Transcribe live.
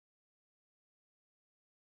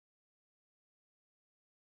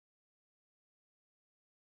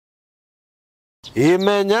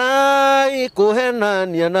Imenya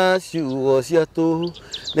ikuhenania na ciugo cia tũhũ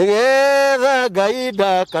nĩgetha Ngai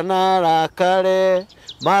ndakanarakare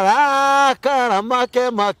marakara make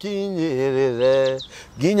makinyĩrĩre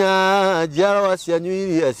nginya njiarwa cianyu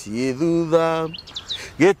iria ciĩ thutha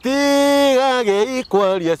gĩtigage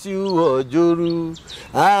ikwaria ciugo njũru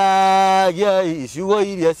aragia ciugo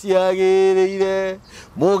iria ciagĩrĩire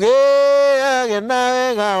mũgĩage na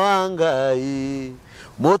wega wa Ngai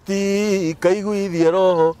Moti kaiguithie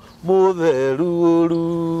roho mutheru uru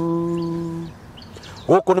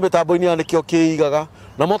Gũkũ nĩ mĩtambo-inĩ ya nĩkĩo kĩigaga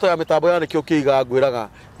na moto ya mĩtambo ya nĩkĩo kĩigaga ngwĩraga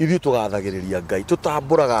ithuĩ tũgathagĩrĩria Ngai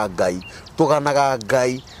tũtambũraga Ngai tũganaga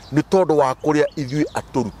Ngai nĩ tondũ wa kũrĩa ithuĩ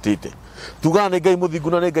atũrutĩte tugaga nĩ Ngai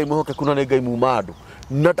mũthingu na nĩ Ngai mwĩhokeku na nĩ Ngai muma andũ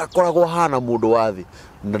na ndakoragwo hana mũndũ wa thĩ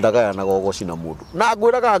na ndagayanaga ũgoci na mũndũ na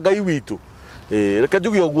ngwĩraga Ngai witũ reke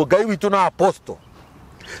njuge ũguo Ngai witũ na apostle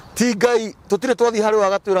ti Ngai tũtirĩ twathi harĩ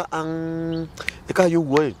wagatwĩra ĩkai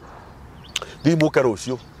ũguo thimũ ũke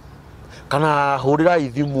rũciũ kana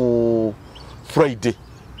hũrĩra thimũ Friday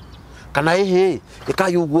kana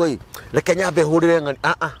ĩkai ũguo reke nyambe hũrĩre ng'ani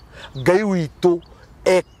Ngai witũ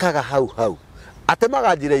ekaga hau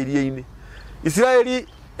atemaga njĩra iria-inĩ Isiraeli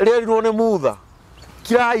rĩerirwo nĩ Mutha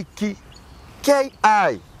kiraiki KI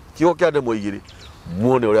kiugo kĩa ndemwa igĩrĩ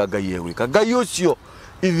muone ũrĩa Ngai egwĩka Ngai ũcio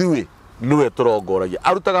ithuĩ niwe tũrongoragia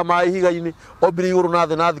arutaga maĩ higa-inĩ ombire igũrũ na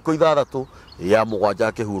thĩ na thikũ 6 ya mũgwanja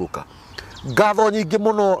akĩhurũka ngatho nyingĩ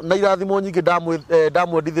mũno na irathimo nyingĩ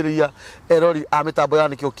ndamwendithĩrĩria erori a mĩtambo ya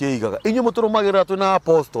nĩkĩo kĩigaga inyuĩ mũtũrũmagĩrĩra twĩna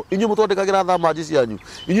apostle inyuĩ mũtwandĩkagĩra thamanji cianyu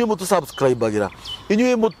inyuĩ mũtũsubscribagĩra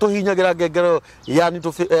inyuĩ mũtũhinyagĩra ngengero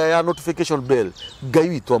ya notification bell Ngai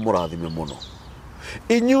witũ amũrathime mũno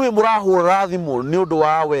inyuĩ mũrahũra thimũ nĩ ũndũ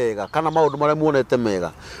wa wega kana maũndũ marĩa muonete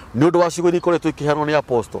mega nĩ ũndũ wa ciugo iria ikoretwo ikĩheanwo nĩ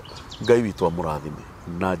apostle Ngai witũ amũrathime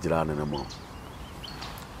na njĩra nene mũno.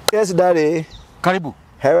 Yes daddy. Karibu.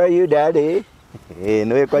 How are you daddy?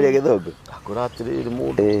 Nĩwe kwaria gĩthũngũ. Akũra atĩrĩrĩ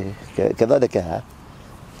mũndũ. Kĩthondeke ha.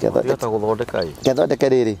 Kĩthondeka gũthondeka Kĩthondeke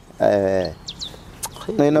rĩrĩ.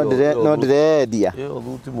 No ndirendia. Yo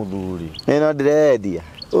thuti mũthuri. No ndirendia.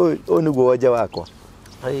 Ũyũ nĩguo wonja wakwa.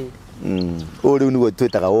 Ũyũ rĩu nĩguo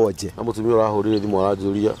twĩtaga wonje. Na mũtumia ũrahũrire thimũ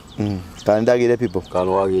aranjũria. Kana ndagĩire people.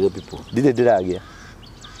 Kana wagĩire people. Ndirĩ ndĩragĩa.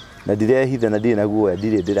 Na ndirehitha na ndirĩ na guoya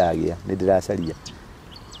ndirĩ ndĩragĩa nĩ ndĩracaria.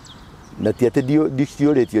 Na ti atĩ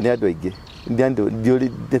ndiũrĩtio nĩ andũ aingĩ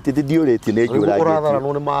ndiũrĩtio nĩ njũragĩtio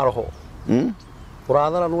ũratharanwo nĩ maroho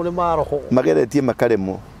ũratharanwo nĩ maroho mageretie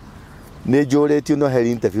makaremwo nĩ njũrĩtio no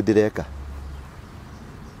heri interview ndĩreka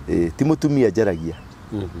ti mũtumia njaragia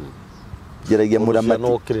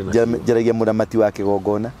njaragia mũramati wa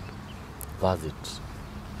kĩgongona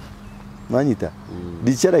manyita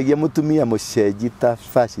ndicaragia mũtumia mũcenji ta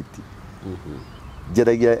Fasiti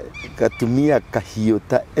njaragia gatumia kahiũ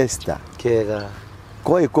ta Esther kega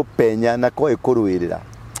koĩ kũpenya na koĩ kũrũĩrĩra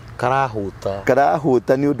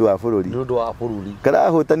karahũta nĩ ũndũ wa bũrũri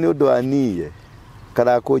karahũta nĩ ũndũ wa niĩ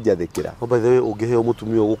karakũnjathĩkĩra by the way ũngĩheo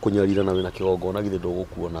mũtumia ũgũkũnyarira na wĩna kĩgongona githĩ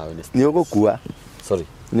ndũgũkua nawe nĩ ũgũkua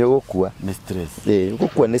nĩ ũgũkua nĩ stress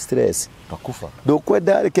ũgũkua nĩ stress takufa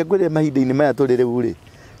ndũkwenda reke ngwĩre mahinda-inĩ maya tũrĩ rĩu rĩ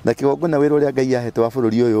na kĩgongona wĩra ũrĩa Ngai ahete wa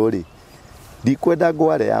bũrũri ũyũ rĩ ndikwenda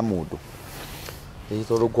ngware ya mũndũ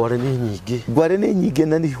tondũ ngware nĩ nyingĩ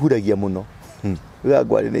na nĩ ihuragia mũno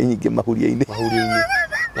ngware nĩ nyingĩ mahuria-inĩ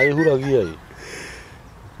na ihuragia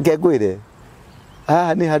ngengwĩre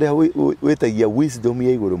haha nĩ harĩa wĩtagia wisdom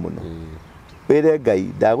ya igũrũ mũno wĩre Ngai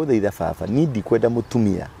ndagũthaitha baba niĩ ndikwenda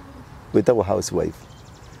mũtumia wĩtagwo housewife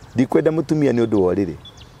ndikwenda mũtumia nĩ ũndũ wa ũrĩrĩ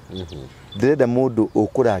ndĩrenda mũndũ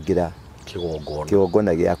ũkũrangĩra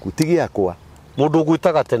kĩgongona gĩaku ti gĩakwa mũndũ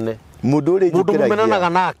ũgwĩtaga tene mũndũ ũrĩ njũkĩragia mũmenanaga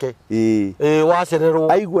nake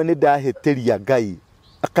wacererwo aigua nĩ ndahĩtĩria Ngai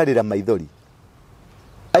akarĩra maithori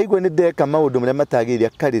aigua nĩ ndeka maũndũ marĩa matagĩrĩire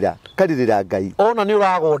akarirĩra Ngai ona nĩ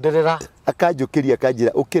ũragonderera akanjũkĩria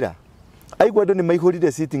akanjĩra ũkĩra aigua andũ nĩ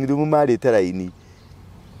maihũrire sitting room marĩte raini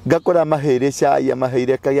ngakora maheire cai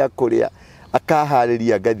amaheire kagĩa kũrĩa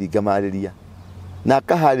akaharĩria ngathi ngamarĩria na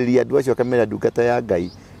akaharĩria andũ acio akamera ndungata ya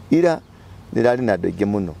Ngai ira nĩrarĩ na andũ aingĩ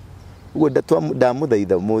mũno ũguo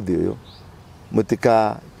ndamũthaitha ũmũthĩ ũyũ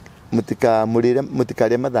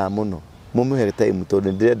mũtikarĩe mathaa mũno mũmũhe time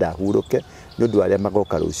tondũ ndĩrenda hurũke nĩ ũndũ arĩa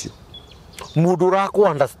magoka rũciũ mundu uraku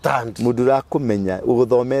understand mundu urakumenya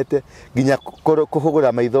uguthomete nginya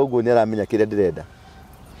kuhugura maitho uguo ni aramenya kire ndirenda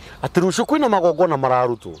ati rucio kwina magongona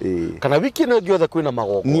mararutwo kana wiki ino giothe kwina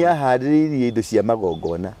magongona ni ahariririe indo cia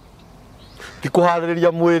magongona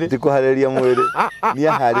tikuhaririria mwiri ni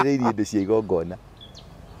ahariririe indo cia igongona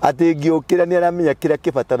ati ngiukira ni aramenya kira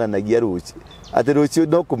kibataranagia rucio ati rucio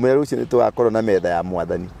no kumwira rucio ni tugakorwo na metha ya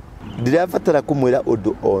mwathani ndirabatara kumwira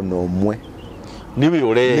undu ono umwe niwe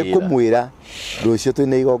ure ni kumwira rucio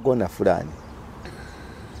twina igongona fulani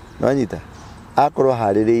nwanyita akorwo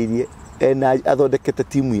haririirie ena athondekete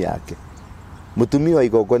timu yake mutumia wa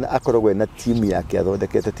igongona akorwo na timu yake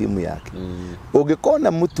athondekete timu yake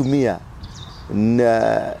ungikona mutumia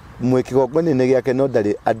na mwikigongona giake no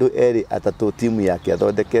ndari andu eri atatu timu yake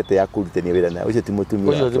athondekete ya kurutania wira na ucio ti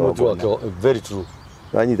mutumia very true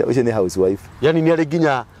nwanyita ucio ni housewife yani ni ari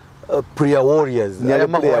ginya prayer warriors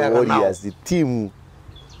prayer warriors team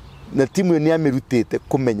na timu ni amirutite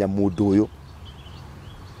kumenya mundu uyu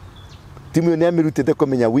timu ni amirutite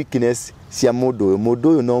kumenya weakness cia mundu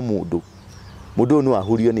uyu no mundu no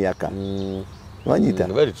ahurio ni aka wanyita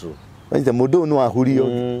very true wanyita mundu no ahurio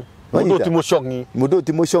mundu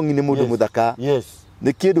ti mushongi ni mundu muthaka yes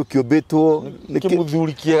ni kindu kiumbitwo ni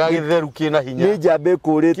kimuthuri kiega githeru kina hinya ni jambe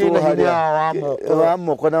kuritwo haria wa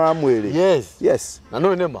moko na wa mwiri yes na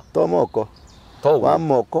no nema to moko wa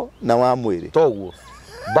moko na wa mwiri toguo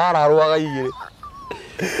bara rwaga igire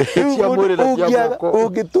cia mwiri na cia moko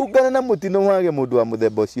ungitungana na mutino wage mundu wa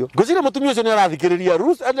muthemba ucio ngocira mutumia ucio ni arathikiriria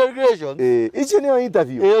rules and regulations icio ni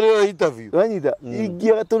interview wanyita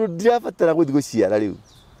ingia tondu ndirabatara guthi guciara riu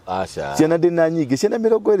acha ciana ndina nyingi ciana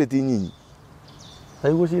 20 ti nyinyi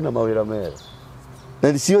aigu cina mawira mera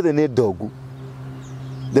na ciothe ni ndogu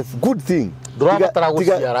the good thing ndurabatara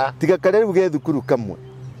guciara tiga kareru ge thukuru kamwe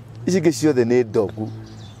ici ngi ciothe ni ndogu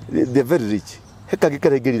the very rich heka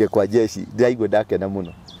gikarengerire kwa jeshi ndiraigua ndakena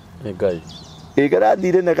muno ngai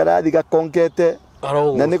igarathire na karathi gakonkete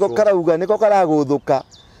na niko karauga niko karaguthuka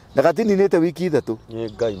na gatininite wiki ithatu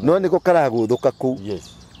ngai no niko karaguthuka ku yes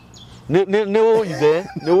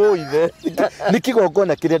ni uithe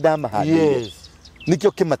nikigongona kiria ndamahandire yes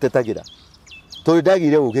nikio kimatetagira tondu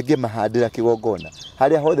ndagire uge ngimahandira kigongona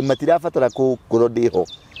haria hothe matirabatara kukorwo ndiho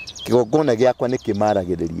kigongona giakwa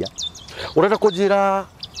nikimaragiriria urenda kunjira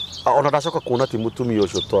ona ndacoka kuona ti mutumia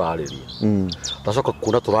ucio turariria ndacoka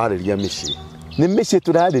kuona turariria Micii ni Micii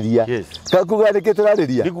turariria kakuga niki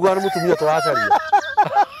turariria nikuga ni mutumia turacaria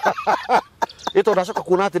ito ndacoka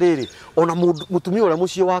kuona atiriri ona mutumia uria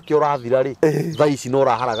mucii wake urathira ri thaa ici no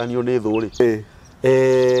raharaganio ni thuri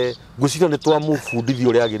ngucira ni twamubundithia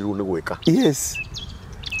uria agiriru ni gwika yes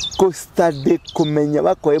ko study kumenya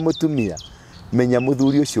wako mutumia menya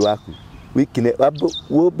muthuri ucio waku weakness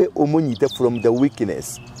wobe umunyite from the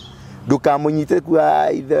weakness ndukamunyite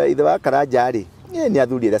kwa ithe wa karajari ni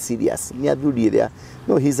athuri ira serious ni athuri ira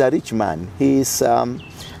no he's a rich man, he's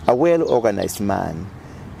a well organized man,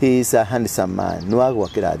 he's a handsome man no agwa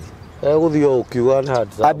kirathi guthio ukiuga na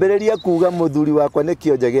handsome abereria kuga muthuri wakwa ni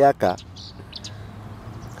kionje giaka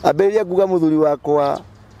abereria kuga muthuri wakwa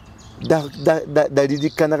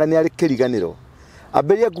ndaririkanaga ni ari kiriganiro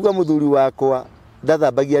abereria kuga muthuri wakwa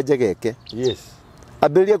ndathambagia njegeke yes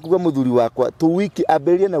abereria kuga muthuri wakwa tu wiki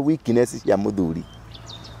abereria na weakness ya muthuri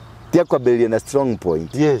tia kwabereria na strong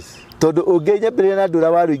point yes tondu ungeenya bereria na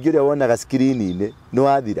ndura waru ingiria wonaga screen-ini no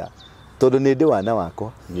athira tondu ni ndi wana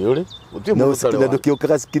wakwa ni uri uti mu na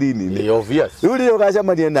ndukiukaga screen-ini ni obvious uri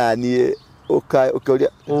ugacamania nani ukauria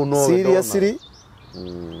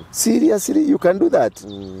seriously you can do that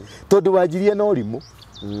tondu wajirie no rimu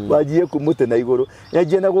wajirie kumute na iguru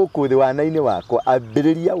yaje na guku thi wana-ini wakwa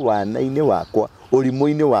abereria wana-ini wakwa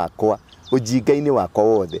urimu-ini wakwa ujinga-ini wakwa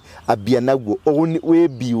wothe ambia naguo we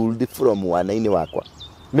build from wana-ini wakwa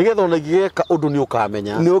nigetha onagigeka undu ni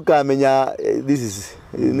ukamenya this is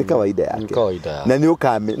ni kawaida yake na ni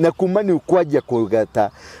ukamenya na kuma ni ukwaja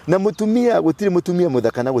kugata na mutumia gutiri mutumia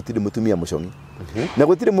muthaka na gutiri mutumia mushongi na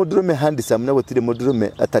gutiri mundurume handsome na gutiri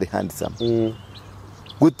mundurume atari handsome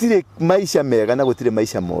gutiri maisha mega na gutiri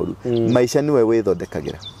maisha moru maisha niwe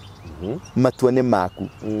withondekagira matua ni maku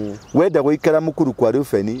wenda guikara mukuru kwa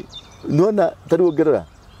Rubeni nona tari ongerera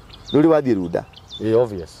nuri wathie runda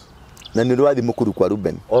obvious na nuri wathie mukuru kwa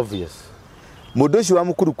Rubeni obvious mundu ucio wa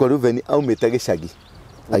mukuru kwa Rubeni aumite gicagi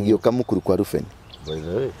agioka mukuru kwa Rubeni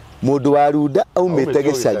mundu wa runda aumite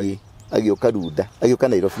gicagi agioka runda agioka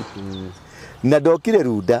Nairobi na ndokire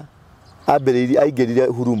runda aingirire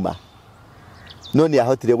huruma no ni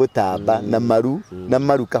ahotire gutamba na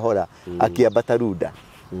maru kahora akiambata runda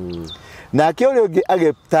na akiore ungi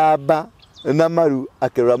agitamba na maru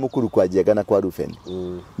akirora mukuru kwa Njenga na kwa Rubeni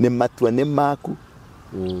ni matua ni maku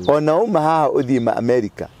ona uma haha uthima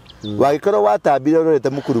America wagikorwo watambire urorete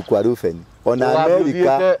mukuru kwa Rubeni ona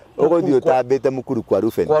America uguthii utambite mukuru kwa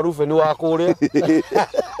Rubeni wa kuria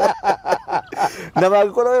na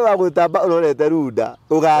wagikorwo we wa gutamba urorete runda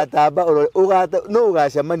ugatamba no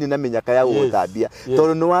ugacamania na minyaka ya gutambia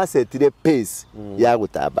tondu ni wasetire pace ya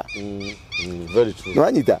gutamba very true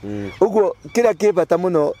nwanyita uguo kira kibata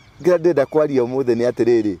muno kira ndenda kwaria umuthe ni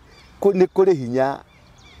atiriri ni kuri hinya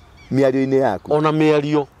mĩario-inĩ yaku ona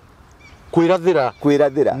mĩario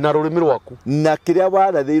kwĩrathĩra na rũrĩmĩ rwaku na kĩrĩa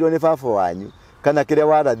warathĩirwo nĩ baba wanyu kana kĩrĩa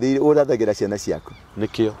warathĩirwo ũrathagĩra ciana ciaku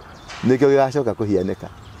nĩkĩo gĩgacoka kũhianĩka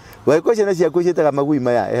wagĩkorwo ciana ciaku ciĩtaga magui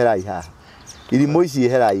maya eherai haha irimũ ici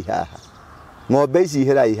eherai haha ng'ombe ici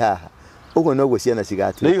eherai haha ũguo noguo ciana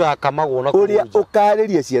cigatuĩka nĩ igakamagwo na ũrĩa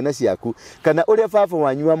ũkarĩria ciana ciaku kana ũrĩa baba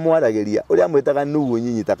wanyu amwaragĩria ũrĩa mwĩtaga nugu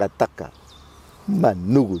nyinyi takataka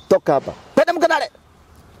manugu toka hapa penda mkanare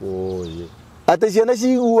oye atĩ ciana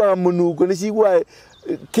ciguaga mũnungo nĩ ciguaga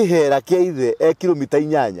kĩhera kĩa ithe kilomita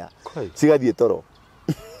 8 cigathiĩ toro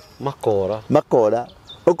makora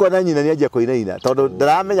ũkona nyina nĩanjia kũinaina tondũ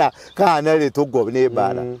ndaramenya kana nĩ rĩtũngwo nĩ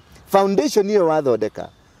mbara foundation ĩyo wathondeka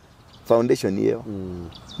foundation ĩyo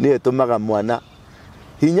nĩ ĩtũmaga mwana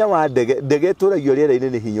hinya wa ndege tũragio rĩera-inĩ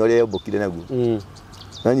nĩ hinya ũrĩa yombũkire naguo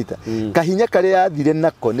nanyita kahinya karĩa yathire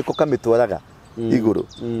nako nĩko kamĩtwaraga igũrũ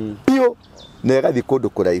piũ na ĩgathiĩ kũndũ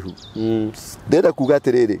kũraihu ndĩrenda kuga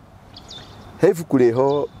atĩrĩrĩ he ibuku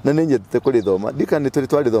rĩho na nĩ nyendete kũrĩthoma ndikana nĩ tũrĩ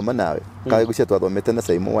twarĩthoma nawe kagũcia twathomete na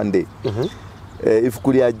Simon one day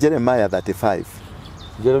ibuku rĩa Jeremiah 35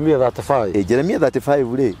 Jeremiah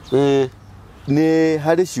 35 rĩ nĩ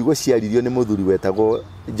harĩ ciugo ciaririo nĩ mũthuri wetagwo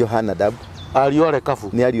Johanadab ariũ arĩ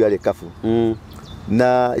kabu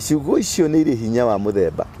na ciugo icio nĩ irĩ hinya wa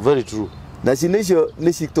mũthemba very true na icio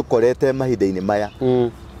nĩ citũkorete mahinda-inĩ maya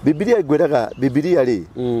Biblia ngwĩraga Biblia rĩ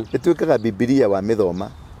ĩtuĩkaga Biblia wa mĩthoma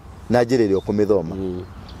na njĩra ĩrĩa ũkũmĩthoma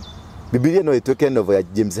Biblia no ĩtuĩke novel ya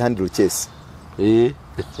James Handel Chase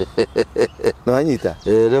no anyita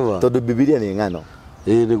tondũ Biblia nĩ ng'ano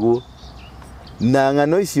nĩguo na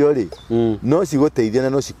ng'ano icio rĩ no cigũteithia na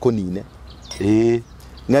no cikũnine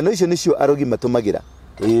ng'ano icio nĩcio arogi matũmagĩra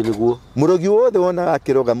nĩguo mũrogi wothe wonaga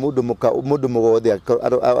akĩroga mũndũ wothe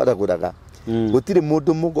aragũraga gũtirĩ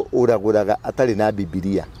mũndũ mũgo ũragũraga atarĩ na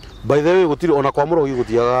Biblia by the way gũtirĩ ona kwa mũrogi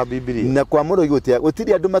gũtiaga Biblia na kwa mũrogi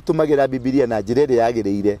gũtirĩ andũ matũmagĩra Biblia na njĩra ĩrĩa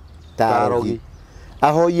yagĩrĩire ta arogi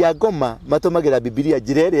ahoi a ngoma matũmagĩra Biblia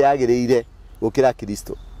njĩra ĩrĩa yagĩrĩire gũkĩra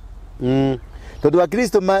Kristo tondũ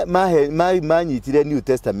Akristo manyitire New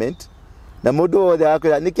Testament na mũndũ wothe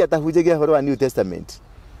akwĩra nĩkĩ atahunjagia ũhoro wa New Testament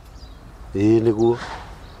nĩguo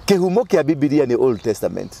kĩhumo kĩa Biblia nĩ Old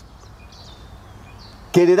Testament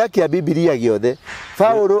kĩrĩra kĩa Biblia gĩothe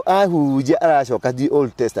Paulo ahunjia aracoka di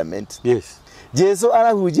Old Testament Jesu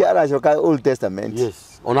arahunjia aracoka Old Testament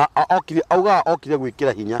ona okire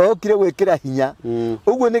gwĩkĩra hinya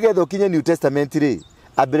ũguo nĩgetha ũkinye New Testament rĩ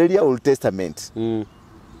ambĩrĩria Old Testament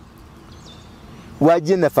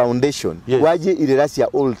wajie na foundation wajie irĩra cia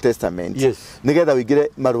Old Testament nĩgetha ũingĩre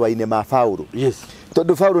marũa-inĩ ma Paulo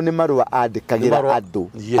tondũ Paulo nĩ marũa andĩkagĩra andũ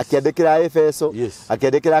akĩandĩkĩra Efeso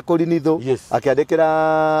akĩandĩkĩra Korinitho akĩandĩkĩra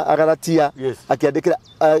Agalatia akĩandĩkĩra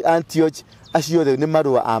Antioch acio othe nĩ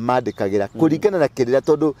marũa amandĩkagĩra kũringana na kĩrĩra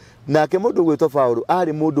tondũ nake mũndũ gwĩtwo Paulo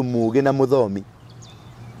arĩ mũndũ mũũgĩ na mũthomi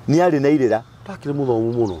nĩ arĩ na irĩra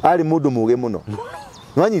arĩ mũndũ mũũgĩ mũno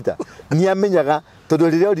nwanyita nĩ amenyaga tondũ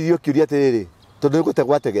rĩrĩa oririo kĩũria atĩrĩrĩ tondũ nĩ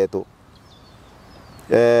gũtegwo ategetwo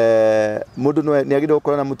mũndũ nĩ agĩrĩirwo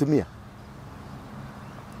gũkorwo na mũtumia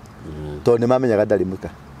tondũ nĩ mamenyaga ndarĩ mũka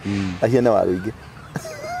ahiana wa rũingĩ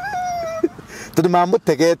tondũ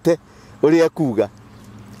mamũtegete ũrĩa kuga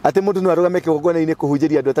atĩ mũndũ no arũgame kĩgongona-inĩ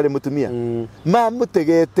kũhunjĩria andũ atarĩ mũtumia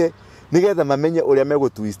mamũtegete nĩgetha mamenye ũrĩa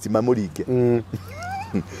megũtwist mamũringe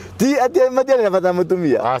ti atĩ matiarĩ na bata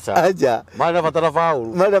mũtumia aja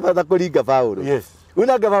marĩ na bata kũringa Paulo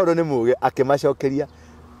unanga Paulo nĩ mũũgĩ akĩmacokeria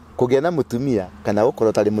kũgĩa na mũtumia kana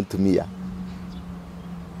gũkorwo tarĩ mũtumia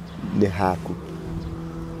nĩ haku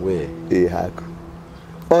haku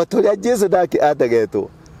o tũrĩa Jesu ndake ategetwo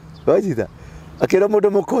wajita akĩrwo mũndũ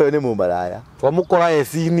mũkoyo nĩ mũmaraya twamũkora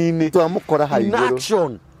eci-inĩ twamũkora hau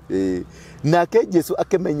igũrũ nake Jesu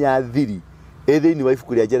akĩmenya thiri thĩinĩ wa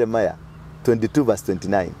ibuku rĩa Jeremiah 22 verse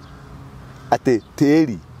 29 atĩ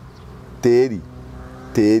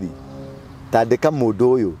tĩri tandĩka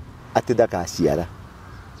mũndũ ũyũ atĩ ndagaciara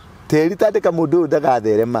tĩri tandĩka mũndũ ũyũ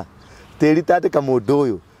ndagatherema tĩri tandĩka mũndũ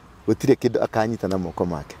ũyũ gũtirĩ kĩndũ akanyita na moko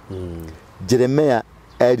make Jeremiah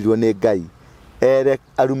erirwo nĩ Ngai ere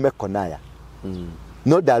arume konaya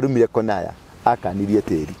no ndarumire konaya akanirie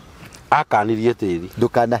tĩri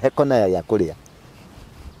ndũkanahe konaya ya kũrĩa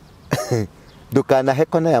ndũkanahe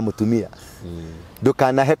konaya mũtumia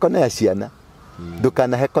ndũkanahe konaya ciana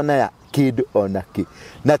ndũkanahe konaya kĩndũ ona kĩ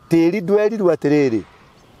na tĩri ndwerirwo atĩrĩrĩ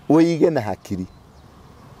ũige na hakiri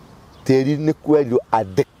tĩri nĩ kwerirwo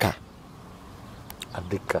andĩka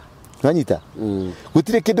nwanyita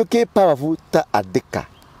gũtirĩ kĩndũ kĩ powerful ta andĩka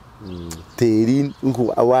tĩri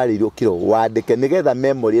warĩirwo kĩro wandĩke nĩgetha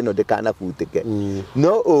memory ĩno ndĩkanabutĩke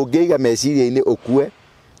no ũngĩiga meciria-inĩ ũkue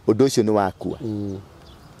ũndũ ũcio nĩ wakua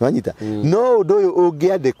Wanyita no undu uyu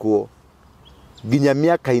ungiandikwo nginya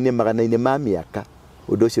miaka-ini magana-ini ma miaka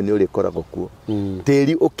undu ucio ni urikoragwo kuo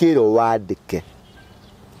tiri ukiro wandike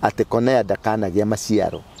ati konaya ndakanagia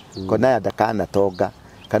maciaro konaya ndakanatonga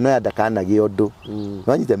kana ndakanagia undu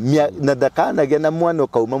wanyita na ndakanagia na mwana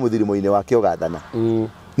ukauma muthirimo-ini wake ugathana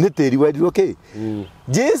ni tiri wendirwo ki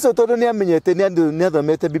Jesu tondu ni amenyete ni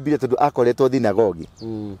athomete Biblia tondu akoretwo thinagogi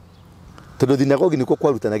tondu thinagogi nikuo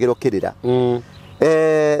kwarutanagirwo kirira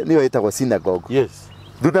niyo itagwo synagogue yes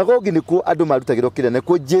thinagogi nikuo andu marutagirwo kirira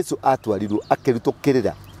nikuo Jesu atwarirwo akirutwo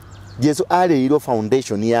kirira Jesu ariirwo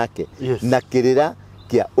foundation yake na kirira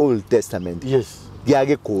kia Old Testament yes gia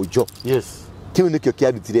gikunjo yes kiu nikio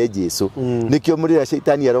kiarutire Jesu nikio murira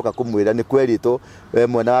shaitani aroka kumwira ni kweritwo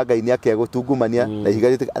mwana wa Ngai ni akegutungumania na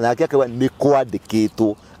higarite na akakwa ni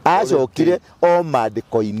kwandikitwo acokire o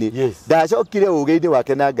mandiko-ini ndacokire uge-ini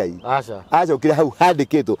wake na Ngai acokire hau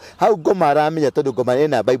handikitwo hau ngoma aramenya tondu ngoma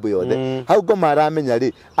ena Bible yothe hau ngoma aramenya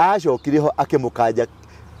ri acokire ho akimukanja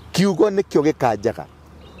kiugo nikio gikanjaga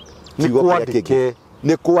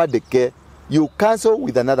ni kwandike you cancel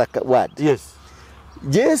with another word yes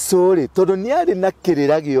Jesu ri tondu ni ari na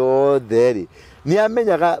kirira giothe ri ni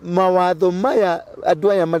amenyaga mawatho maya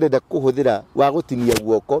andu aya marenda kuhuthira wa gutinia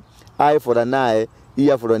guoko ai for nae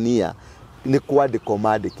ia for nia ni kwandiko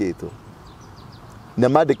mandikitwo na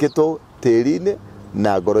mandikitwo tiri-ini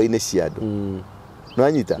na ngoro-ini cia andu no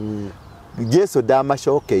anyita Jesu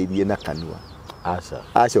ndamacokeirie na kanua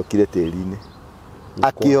acokire tiri-ini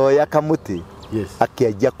akioya kamuti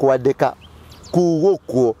akianjia kwandika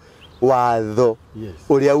kugukuo watho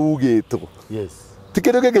uria ugitwo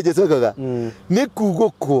tikindu giki Jesu akaga ni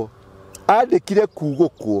kugukuo andikire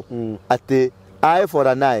kugukuo ati I for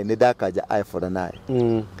an eye ni ndakanja I for an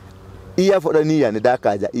eye ear for an ear ni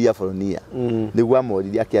ndakanja ear for an ear niguo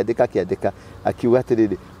amoririe akiandika akiuga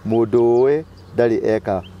atiriri mundu uyu ndari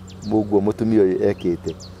eka muguo mutumia uyu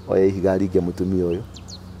ekite oya ihiga ringe mutumia uyu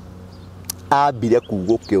ambire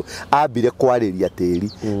kugukio ambire kwariria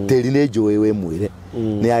tiri ni njui we mwire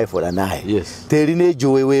ni I for an eye tiri ni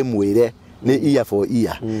njui we mwire ni ear for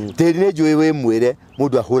ear tiri ni njui we mwire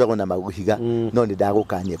mundu ahuragwo na maguhiga no ni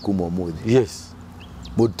ndagukania kuma umuthi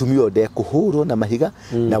mutumia ode kuhurwo na mahiga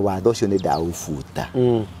na watho ucio ni ndaufuta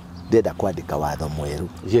ndenda kwandika watho mweru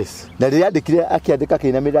na riria andikire akiandika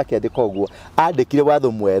kinamira akiandika uguo andikire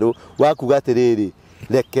watho mweru wa kuga atiriri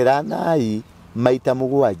rekeranai maita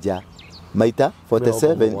mugwanja maita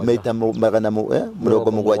 47 maita magana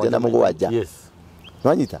murongo mugwanja na mugwanja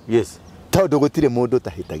nwanyita tondu gutire mundu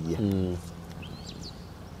tahitagia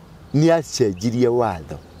ni acenjirie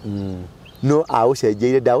watho no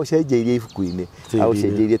aucenjeire ndaucenjeirie ibuku-ini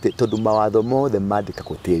aucenjeirie tondu mawatho mothe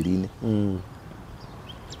mandikagwo tiri-ini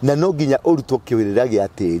na no nginya urutwo kiwirira gia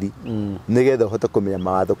tiri nigetha uhote kumenya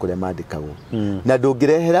mawatho kuria mandikagwo na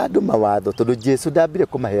ndungirehera andu mawatho tondu Jesu ndambire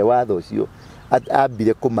kumahe watho ucio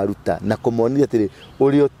ambire kumaruta na kumonira atiri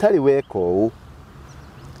uri utari weka uu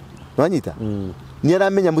nwanyita ni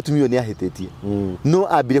aramenya mutumia ni ahititie no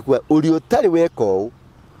ambire kuwa uri utari weka uu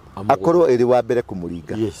akorwo iri wa mbere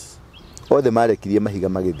kumuringa othe marekirie mahiga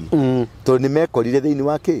magithii tondu ni mekorire thiini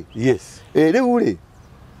wake riu ri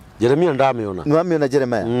Jeremia ndamiona nwamiona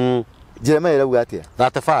Jeremia irauga atia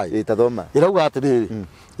 35 tathoma irauga atiriri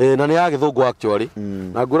na ni ya githungu Aciari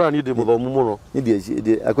na ngura ni ndi muthomu muno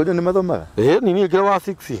ni akojo ni mathomaga ni ngira wa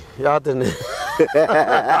 6 ya tene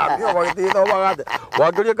ndio bagitithomaga gate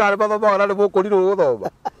wangiria kare mathomaga na ni mukurirwo guthoma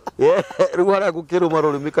riu ara gukiruma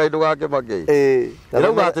rurimi kaindo gake makei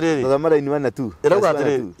irauga atiriri tathoma line 1 na 2 irauga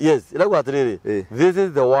atiriri irauga atiriri this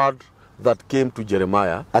is the word that came to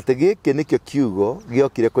Jeremiah ati giki nikio kiugo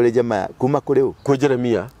giokire kuri Jeremiah kuma kuri u ku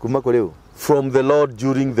Jeremia kuma kuri u from the Lord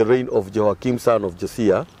during the reign of Joachim son of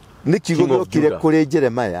Josiah ni kiugo giokire kuri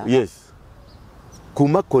Jeremiah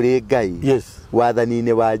kuma kuri Ngai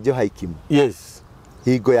wathani-ini wa Jehoiakim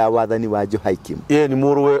hingo ya wathani wa Jehoiakim ni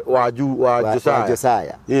muruwe wa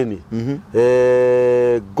Josiah ni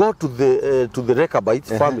go to the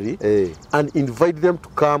Rechabites family and invite them to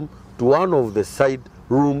come to one of the side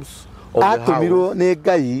rooms atumirwo ni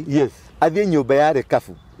Ngai athie nyumba ya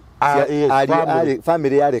Rekabu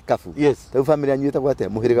family ya Rekabu tau family anyu etagwo atia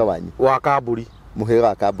muhiriga wanyu wa Kaburi muhiriga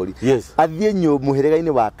wa Kaburi athie muhiriga-ini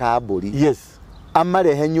wa Kaburi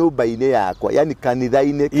amarehe nyumba-ini yakwa yani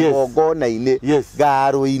kanitha-ini kigongona-ini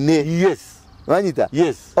ngaro-ini wanyita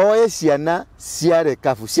oye ciana cia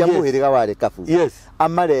Rekabu cia muhiriga wa Rekabu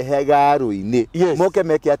amarehe ngaro-ini moke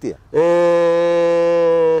meke atia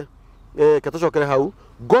katocokere hau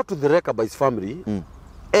go to the Rechabites family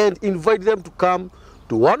and invite them to come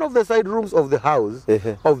to one of the side rooms of the house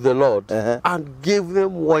of the Lord and gave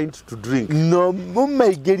them wine to drink. No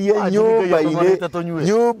mumaigeria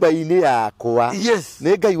nyumba-ini yakwa. Yes.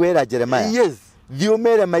 Nĩ Ngai wera Jeremiah. Yes. Thiĩ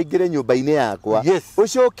ũmere maingĩre nyũmba-inĩ yakwa. Yes.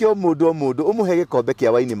 Ũcoke o mũndũ ũmũhe gĩkombe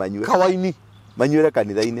kĩa waini manyue. Kawaini. Manyuĩre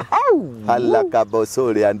kanitha-inĩ. Hala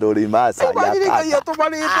kabosore andũri masa ya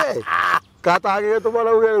tumarĩte. Katagire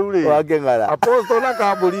tumarauge rĩu rĩ. Wangeng'ara. Apostol na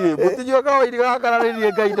kambũri rĩ. Mũtinyue kawaini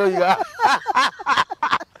gakararĩrie Ngai ndoiga.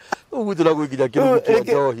 Umuthi na gwĩkinya kĩrumi kĩa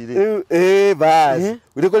njohi rĩ. Bas.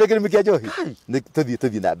 Ũrĩkũ kĩrumi kĩa njohi?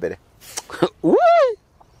 Tũthiĩ na mbere.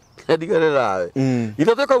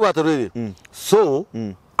 So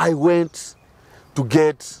I went to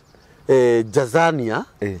get Jazania,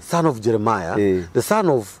 son of Jeremiah, the son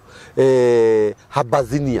of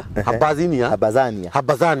Habazania,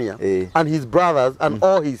 and his brothers and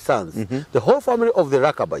all his sons, the whole family of the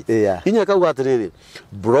Rechabites.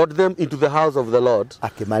 Brought them into the house of the Lord.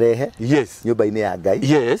 Yes.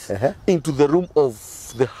 Yes. Into the room of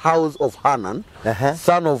the house of Hanan,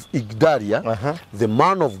 son of Igdaria, the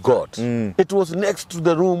man of God. It was next to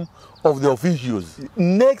the room of the officials.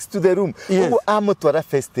 Next to the room. Yes.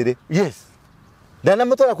 Yes. Dana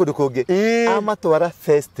motora kundu kungi amatwara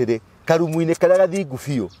festire karumu-ini karia gathingu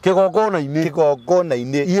biũ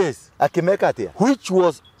kigongona-ini. Yes. Akimeka atia? Which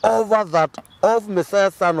was over that of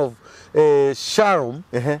Messiah son of Shalom,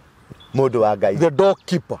 mundu wa Ngai, the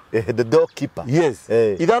doorkeeper. The doorkeeper. Yes.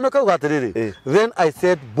 Ithano kauga atiriri. Then I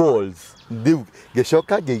said bowls.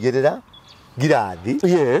 Gicoka ngĩigĩrĩra girathi.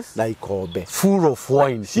 Yes. Na ikombe full of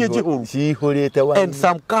wine. Cihũrĩte wine. And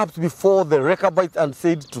some cups before the Rechabites, and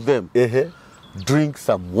said to them, drink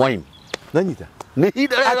some wine. Nanyita.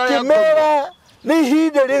 Akimera ni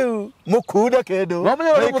hinde riu mukunda kendo.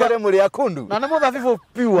 Maikare muri akundu. Na nĩ mũthabibũ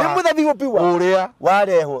piwa. Nĩ mũthabibũ piwa. Ũrĩa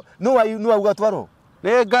warehwo. Nũ auga twarwo.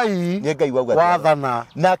 Nĩ Ngai wauga wathana.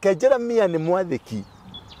 Nake Jeremia nĩ mwathĩki.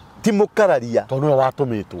 Ti mũkararia. Tondũ nĩwe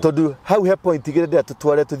watũmĩtwo. Tondũ hau he point igĩrĩ ndĩra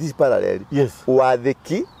tũtware tũthiĩ parallel. Yes.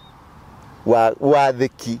 Wathĩki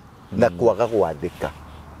na kwaga gwathĩka.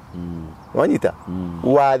 Wanyita?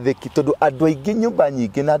 Wathĩki tondũ andũ aingĩ nyũmba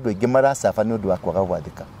nyingĩ na andũ aingĩ maracaba nĩ ũndũ wa kwaga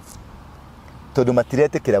gwathĩka. Tondũ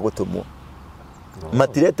matiretĩkĩra gũtũmwo.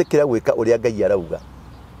 Matiretĩkĩra gwĩka ũrĩa Ngai arauga.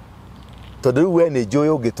 Tondũ rĩu we nĩ njũĩ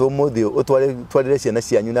ũngĩtũmwo ũthĩ ũtwarĩre ciana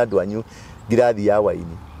cianyu na andũ anyu ngirathi ya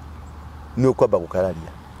waini. Nĩ ũkwamba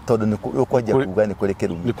gũkararia. Tondũ nĩ ũkwanjia kuga nĩ kũrĩ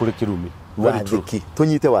kĩrumi. Nĩ kũrĩ kĩrumi. Wathĩki.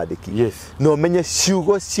 Tũnyite wathĩki. Yes. Na ũmenye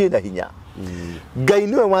ciugo ciĩna hinya. Ngai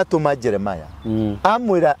nĩwe watũma Jeremiah.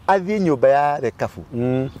 Amwĩra athiĩ nyũmba ya Rekabu.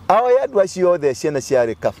 Aoye andũ acio othe ciana cia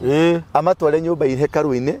Rekabu. Amatware nyũmba-inĩ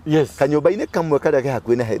hekarũ-inĩ. Kanyũmba-inĩ kamwe karĩa ke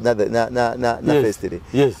hakuhĩ na festire.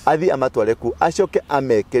 Athiĩ amatware ku acoke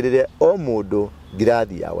amekĩrĩre o mũndũ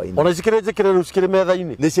ngirathi ya waini. Ona cikĩrĩ rĩu cikĩrĩ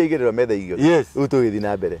metha-inĩ. Nĩ ciaigĩrĩrwo metha igĩrĩ. Yes. Rĩu tũgĩthiĩ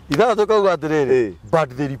na mbere. Ithatũ tukauga atĩrĩrĩ. But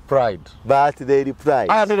they replied.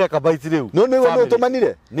 Aya nĩ Rechabites rĩu. No nĩwe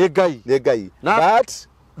ũtũmanire. Nĩ Ngai. But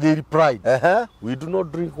they replied, we do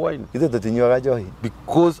not drink wine. Ithe tũtinyuaga njohi.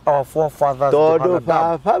 Because our forefathers, tondũ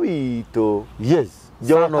baba witũ,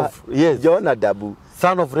 Jonadabu,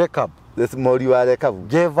 son of Rechab, mũriũ wa Rekabu,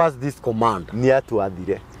 gave us this command. Nĩ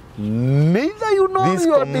atwathire. Neither you know this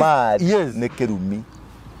command. Yes. Nĩ kĩrumi.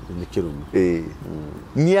 Nĩ kĩrumi.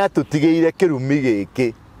 Nĩ atũtigĩire kĩrumi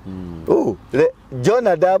gĩkĩ.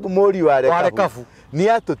 Jonadabu mũriũ wa Rekabu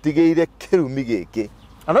nĩ atũtigĩire kĩrumi gĩkĩ.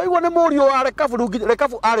 Anaigua nĩ mũriũ wa Rekabu,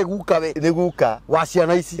 Rekabu arĩ guka we. Nĩ guka wa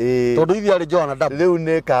ciana ici. Tondũ ithe arĩ Jonadabu. Rĩu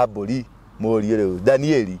nĩ Kaburi mũriũ rĩu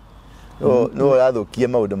Danieli. No ũrathũkie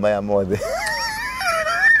maũndũ maya mothe.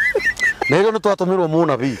 Na rĩu nĩ twatũmĩrwo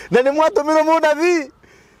mũnabii. Na nĩ mwatũmĩrwo mũnabii.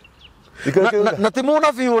 Na ti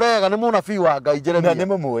mũnabii ũrega, nĩ mũnabii wa Ngai Jeremia. Na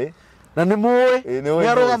nĩ mũĩ. Na nĩ mũĩ.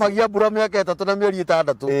 Nĩ arũgamagia mbura mĩaka 3 na mĩeri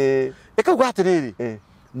 6. Ĩkauga atĩrĩrĩ.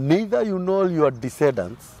 Neither you nor your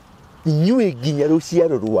descendants, inyuĩ nginya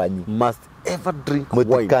rũciaro rwanyu, must ever drink wine.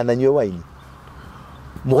 Mũtikananyue waini.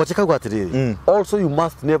 Mũgwanja kauga atĩrĩrĩ. Also you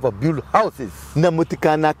must never build houses. Na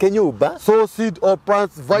mũtikanake nyũmba. Sow seed or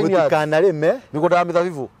plant vineyards. Mũtikanarĩme mĩgũnda ya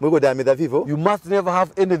mĩthabibũ. Mũgũnda ya mĩthabibũ. You must never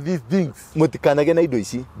have any of these things. Mũtikanage na indo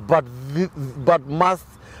ici. But must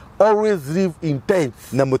always live in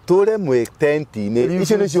tents. Na mũtũre mwĩ tent-inĩ.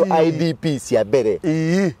 Icio nĩcio IDP cia mbere.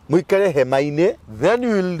 Mũikare hema-inĩ. Then you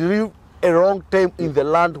will live a long time in the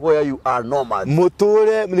land where you are nomads.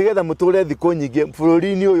 Mũtũre nĩgetha mũtũre thikũ nyingĩ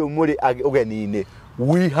bũrũri-inĩ ũyũ mũrĩ ũgeni-inĩ.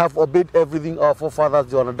 We have obeyed everything our forefathers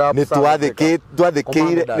Jonadab. Nĩ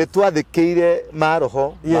twathĩkĩire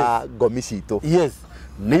maroho ma ngomi citũ. Yes.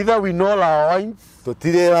 Neither we know our wines.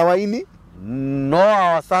 Tũtirĩ na waini. No,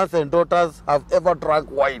 our sons and daughters have ever drank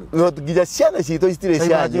wine. No, nginya ciana citũ citirĩ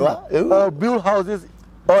cianyua. Or build houses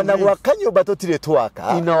ona gwa kanyumba tutire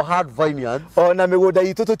twaka in our hard vineyards, ona migunda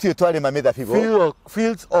itu tutire twarima mithabibu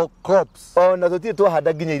fields or crops. ona tutire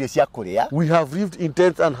twahanda nginya irio cia kuria. We have lived in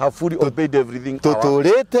tents and have fully obeyed everything.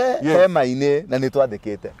 Tuturite hema-ini na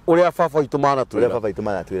nitwathikite. Uria baba itu mana twira. Uria baba itu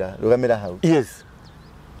mana twira. Rugamira hau. Yes.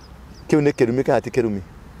 Kiu ni kirumi kana ti kirumi?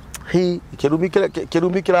 Hi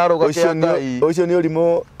kirumi kiraroga kia Ngai. Ucio ni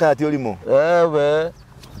urimo kana ti urimo? Ewe.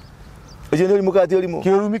 Ucio ni urimo kana ti urimo?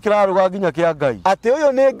 Kirumi kiraroga nginya kia Ngai. Ati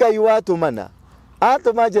uyu ni Ngai watumana.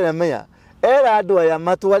 Atuma Jeremia era andu aya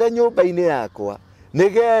matware nyumba-ini yakwa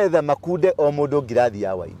nigetha makunde o mundu ngirathi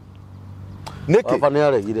ya waini. Niki? Baba ni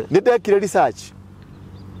aregire. Nindekire research.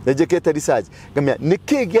 Nejekete research. Ngamia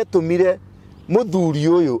niki giatumire muthuri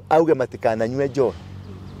uyu auge matikananywe njohi.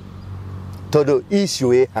 Todo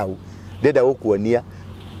issue hau ndenda gukuonia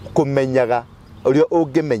kumenyaga uria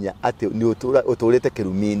ungimenya ati ni uturite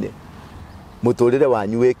kirumi-ini. Muturire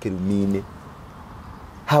wanyu wi kirumi-ini.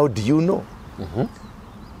 How do you know?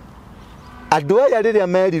 Andu aya riria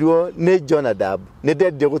merirwo ni Jonadab ni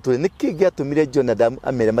ndendire guture niki giatumire Jonadab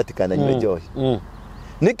amere matikananywe njohi.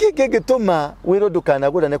 Niki gigituma wiro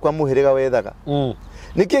ndukanagurane kwa muhiriga wethaga.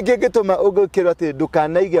 Niki gigituma ugukirwa ati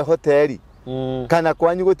ndukanaige hoteli kana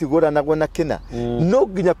kwanyu gutiguranago na kina. No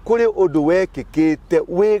nginya kuri undu wekikite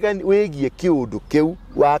wigie kiundu kiu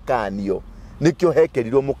wakanio nikio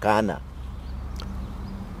hekerirwo mukana.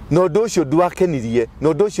 No nducio ndwakenirie,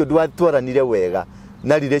 no nducio ndwatwaranire wega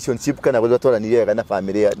na relationship kana ndwatwaranire wega na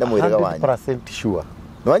family na muhiriga wanyu. 100% sure.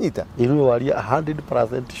 Nwanyita? Iru waria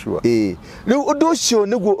 100% sure. Riu undu ucio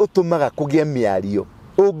niguo utumaga kugie miario.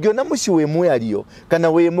 Ungiona muci wi mwiario kana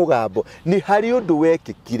wi mugambo ni hari undu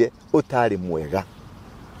wekikire utari mwega.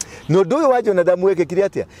 No ndu wa Jonathan wekikire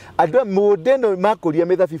atia andu mudeno makuria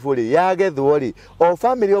mithabibu ri yagethwo ri o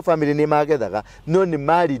family ni magethaga no ni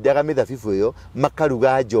marindaga mithabibu yo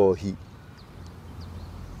makaruga njohi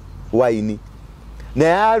waini na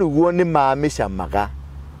yarugwo ni mamicamaga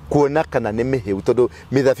kuona kana ni mihiu tondu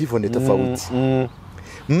mithabibu ni tofauti.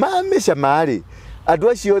 Mamicama ri andu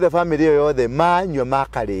acio othe family yo yothe manywa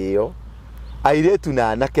makario airetu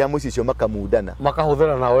na anake amucicio makamundana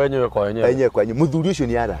makahuthira na wenyewe kwa wenyewe kwanyu. Muthuri ucio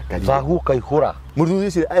ni arakarire zahu kaihura. Muthuri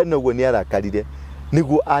ucio enoguo ni arakarire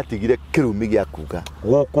niguo atigire kirumi gia kuga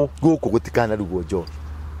guku gutikana rugo njohi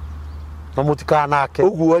na mutikanake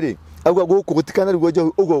uguo ri auga guku gutikana rugo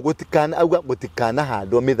njohi uguo gutikana auga gutikana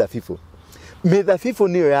handwo mithabibu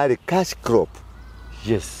niyo yari cash crop.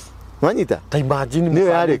 Yes. Nwanyita? Ta imagine niyo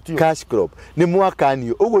yari cash crop. Ni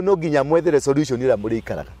mwakanio uguo no nginya mwethere solution ira muri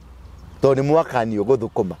ikaraga to ni mwakanio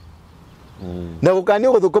guthukuma. Na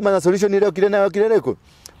gukanio guthukuma na solution ira okire nayo ku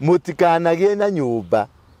mutikanagie na nyumba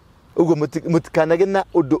uguo mutikanagie na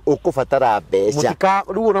undu ukubatara mbeca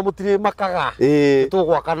riu na mutire makaga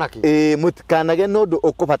tugwakana ki mutikanagie na undu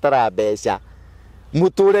ukubatara mbeca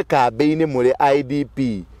muture kambe-ini muri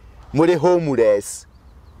IDP muri homeless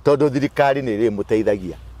tondu thirikari ni ri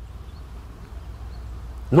muteithagia.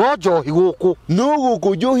 No njohi guku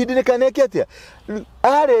njohi ndirikaneke atia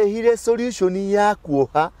arehire solution ya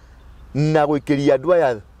kuoha na gwikiria andu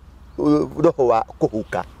aya roho wa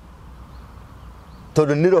kuhuka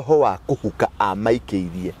tondu ni roho wa kuhuka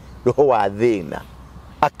amaikirie roho wa thina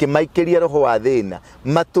akimaikiria roho wa thina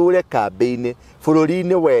mature kambe-ini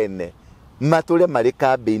bururi-ini wene mature mari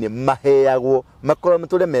kambe-ini maheagwo makoro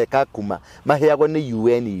mature meka kuma maheagwo ni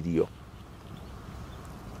UN irio.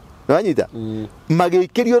 Nwanyita?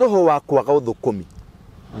 Magikirio roho wa kwaga uthukumi.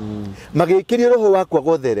 Magikirio roho wa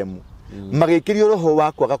kwaga utheremu. Magikirio roho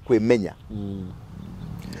wa kwaga kwimenya.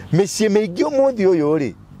 Micii miingi umuthi uyu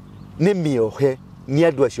ri ni miohe ni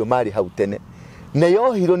andu acio mari hau tene na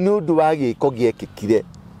yohiro ni undu wa giko giekikire.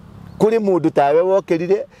 Kuri mundu tawe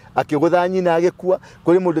wokirire akigutha nyina agikua,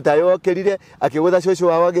 kuri mundu tawe wokirire akigutha cũcũ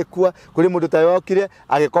wao agikua, kuri mundu tawe wokire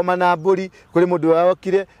agikoma na mburi, kuri mundu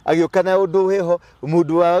wokire agiuka na undu heho,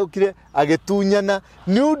 mundu wokire agitunyana.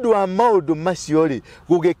 Ni undu wa maundu macio ri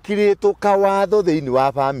gugikiritwo kawatho thiini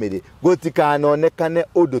wa family gutikanonekane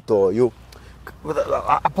undu toyu.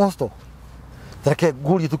 Apostle Reke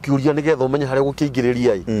nguri tukiuria nigetha umenye haria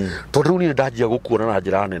gukiingiriria tondu ni ndajia gukuona na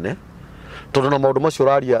njira nene tondu na maundu macio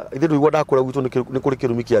raria ithe ndu igwa ndakura gwitu ni kuri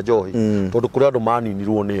kirumi kia njohi tondu kuri andu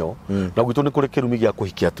maninirwo nio na gwitu ni kuri kirumi gia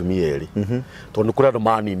kuhikia atumia eri tondu kuri andu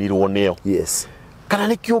maninirwo nio. Yes. Kana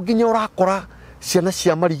nikio nginya urakora ciana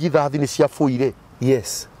cia marigithathi ni cia fuire.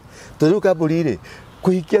 Yes. Tondu kaburi ri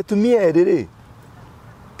kuhikia atumia eri ri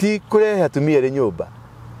ti kurehe atumia eri nyumba.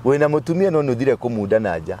 Wena mutumia no nuthire kumunda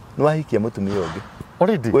na nja no wahikia mutumia ungi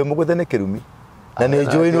already we muguthane kirumi na ni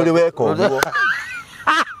njui nuri weka uguo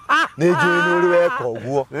ni njui nuri weka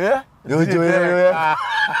uguo ni njui nuri weka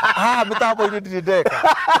mitambo ini ndiri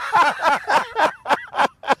ndeka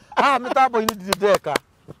mitambo-inĩ ndindeka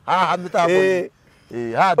haha mitambo-inĩ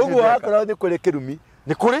uguo wakorwo nĩ kũrĩ kĩrumi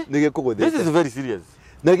nĩ kũrĩ nĩ gĩkũgũthĩte. This is very serious.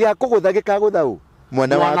 Na gĩa kũgũtha gĩkagũtha ũ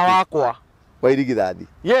mwana wakwa wa irigithathi.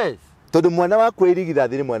 Yes. Tondũ mwana waku wa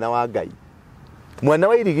irigithathi nĩ mwana wa Ngai. Mwana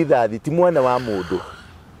wa irigithathi ti mwana wa mũndũ.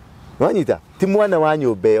 Wanyita ti mwana wa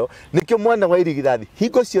nyũmba ĩyo. Nĩkĩo mwana wa irigithathi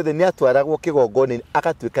hingo ciothe nĩ atwaragwo kĩgongona-inĩ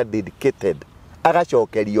agatuĩka dedicated,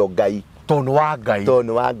 agacokerio Ngai. Tondũ wa Ngai.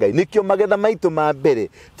 Tondũ wa Ngai. Nĩkĩo magetha maitũ ma mbere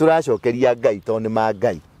tũracokeria Ngai tondũ nĩ ma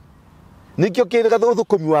Ngai. Nĩkĩo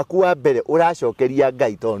ũthũkũmi waku wa mbere ũracokeria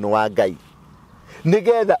Ngai tondũ wa Ngai.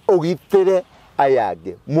 Nĩgetha ũgitĩre aya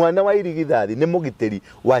angĩ. Mwana wa irigithathi nĩ mũgitĩri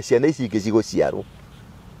wa ciana ici ingĩ cigũciarwo.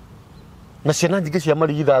 Na ciana nyingĩ cia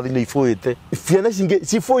marigithathi nĩ ibũĩte. Ciana cingĩ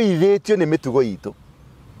cibũithĩtio nĩ mĩtugo itũ.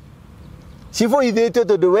 Cibũithĩtio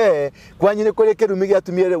tondũ we kwanyu nĩ kũrĩ kĩrumi gĩa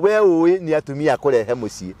atumia we ũĩ nĩ atumia kũrehe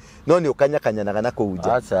mũciĩ no nĩ ũkanyakanyanaga na kũu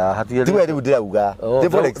nja. Aca hatirĩ. Tiwe rĩu ndĩrauga.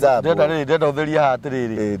 For example. Ndenda ũtheria haha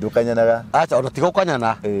atĩrĩrĩ. Ndũkanyanaga. Aca ona tiga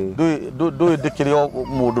ũkanyana. Ndũĩ ndĩkĩrĩ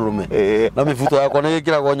mũndũrũme. Na mĩbuto yakwa nĩ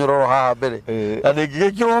ĩkĩragwo nyororo haha mbere. Na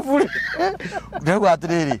ndĩngĩgĩkĩrwo bure. Ndĩrauga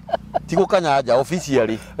atĩrĩrĩ. Tiga ũkanyanja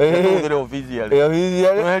officially. Ndũthĩre officially.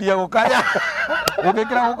 Officially. Weheria gũkanya.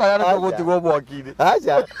 Ũngĩkĩra gũkanya nĩ tũgũtigwo mwaki-inĩ.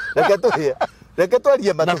 Aca reke tũhĩe. Reke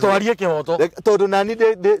twarie matũ. Na twarie kĩhoto. Tondũ nani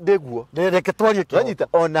ndĩguo. Reke twarie kĩhoto. Wanyita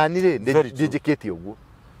ona ni rĩ ndĩnjĩkĩte ũguo.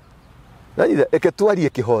 Wanyita reke twarie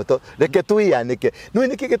kĩhoto. Reke twĩyanĩke. Nĩ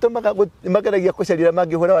nĩkĩ gĩtũmaga mageragia kũcarĩra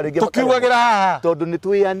mangĩhũra wa rĩngĩ. Tũkiugagĩra haha. Tondũ nĩ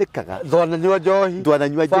twĩyanĩkaga. Twananyua njohi.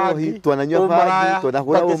 Twananyua njohi. Twananyua bangi.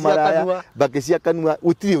 Twanahũra ũmaraya. Mbakĩ cia kanua.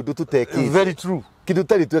 Gũtirĩ ũndũ tũtekĩte. Very true. Kĩndũ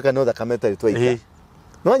tarĩ tweka no thakame tarĩ twaita.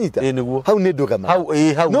 Nwanyita hau nĩ ndũgama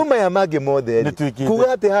no maya mangĩ mothe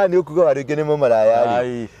kuga atĩ haha nĩ ũkuga wa rĩngĩ nĩmo maraya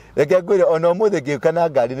reke ngwĩre ona ũmũthĩ ngĩũka na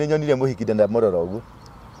ngari nĩ nyonire mũhiki na mũrora ũguo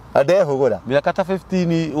andehũgũra mĩaka ta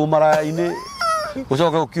 15 ũmaraya-inĩ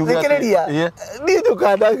ũcoke ũkiuga atĩ niĩ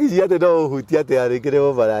ndũkandagiria atĩ no ũhutie atĩ rĩngĩ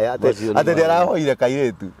nĩmo maraya atĩ nĩ arahoire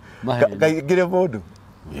kairĩtu ngĩrĩ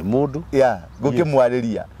mũndũ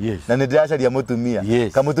ngũkĩmwarĩria na nĩ ndĩracaria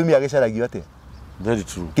mũtumia kamũtumia gĩcaragio atĩa. Very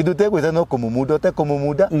true. Kindu tegwĩta no kũmũmunda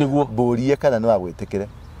ũtekũmũmunda nĩguo mbũrie kana no agwĩtĩkĩre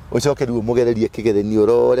ucoke rĩu mũgererie kĩgeranio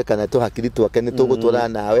ũrore kana tũhakiri twake nĩ tũgũtwara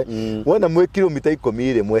nawe wona mwĩ kilomita 10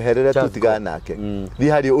 rĩ mweherere tũtigana nake thi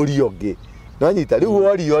harĩ ũrio ũngĩ no nyita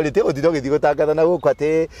rĩu ũrio rĩ te ũthiĩ ũgĩthiĩ gũtangatha na gũkũ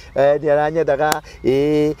atĩ nĩ aranyendaga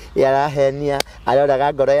arahenia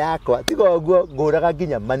aroraga ngoro yakwa tiga ũguo ngũraga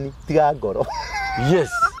nginya mani tiga ngoro. Yes.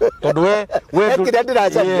 Tondũ we kĩrĩa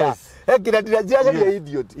ndĩracaria ndĩracaria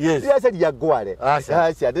idiot ndĩracaria ngware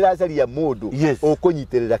aca ndĩracaria mũndũ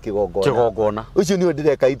ũkũnyitĩrĩra kĩgongona ũcio nĩwe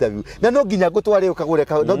ndĩreka interview na no nginya ngũtware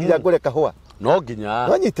ũkagũre no nginya ngũre kahũa no nginya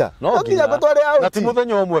no nyita no nginya ngũtware out na ti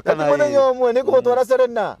mũthenya ũmwe kana mũthenya ũmwe nĩ ngũtwara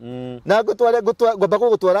Serena na ngomba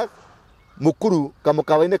gũgũtwara mũkuru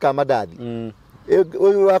kamũkawa-inĩ ka mandathi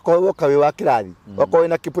ũyũ wakorwo wĩ wa kĩrathi wakorwo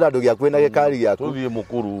na kĩpurando gĩaku na gĩkari gĩaku tũthiĩ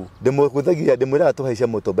mũkuru ndĩmũgũthagia ndĩmwĩraga tũhaice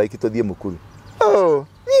motorbike tũthiĩ mũkuru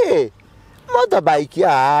motorbike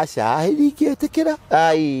aca ndingĩtĩkĩra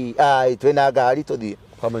ai twĩna ngari tũthiĩ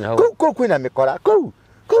kũu kwĩna mĩkora kũu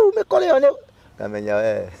mĩkora ĩyo nĩ kamenya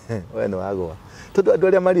we nĩ wagũa tondũ andũ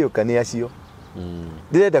arĩa mariũka nĩ acio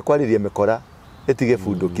ndĩrenda kwarĩria mĩkora ĩtige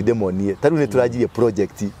bunduki ndĩmonie tarĩu nĩ tũranjirie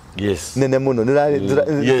project nene mũno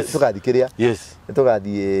tũgathiĩ kĩrĩa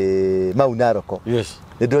tũgathiĩ Mau Naroko nĩ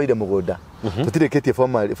ndĩroire mũgũnda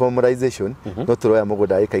tũtirĩkĩtie formalization no tũroya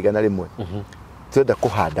mũgũnda ĩkaigana rĩmwe tũrenda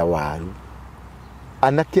kũhanda waru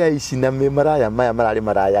anake aici na maraya maya mararĩ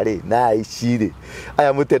maraya rĩ na aici rĩ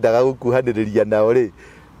aya mũtendaga gũkuhanĩrĩria nao rĩ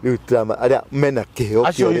rĩu tũrama arĩa mena kĩheo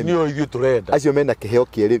acio nĩo ithuĩ tũrenda acio mena kĩheo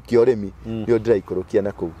kĩa ũrĩmi nĩo ndĩraikũrũkia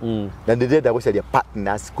na kũu na ndĩrenda gũcaria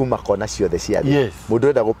partners kuma kona ciothe cia thĩ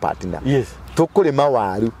mũndũ ũrenda gũ-partner tũkũrĩma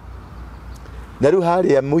waru na rĩu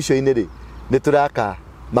harĩa mũico-inĩ rĩ nĩ tũraka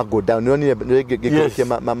ma-go down nĩonire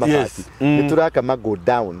gĩkũrũkia mabati nĩ tũraka ma-go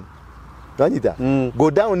down twanyita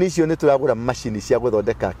go down icio nĩ tũragũra macini cia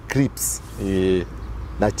gũthondeka crisps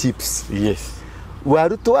na chips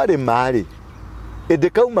waru twarĩma rĩ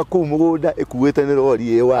ĩndĩkauma kũu mũgũnda ĩkuĩte nĩ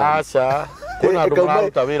rori waru aca kwĩna andũ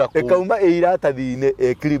mararuta wĩra kũu ĩkauma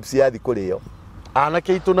iratathi-inĩ crisps yathi kũrĩo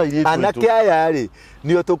anake itũ na irĩtu anake aya rĩ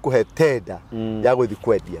nĩo tũkũhe tenda ya gũthiĩ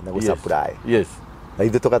kwendia na gũ-supply na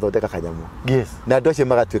ithuĩ tũgathondeka kanyamũ na andũ acio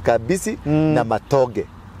magatuĩka busy na matonge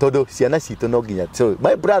tondũ ciana citũ no nginya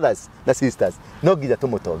my brothers na sisters no nginya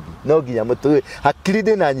tũmũtongi no nginya mũtũĩ hakiri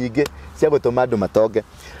ndĩna nyingĩ cia gũtũma andũ matonge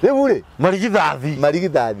rĩu rĩ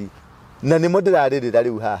marigithathi na nĩmo ndĩrarĩrĩra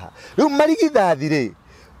rĩu haha rĩu marigithathi rĩ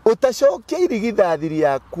utacokia irigithathi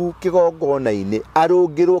rĩaku kĩgongona-inĩ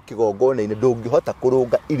arũngĩrwo kĩgongona-inĩ ndũngĩhota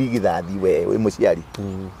kũrũnga irigithathi we mũciari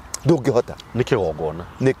ndungihota nä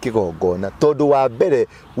kä gongona tondå wa mbere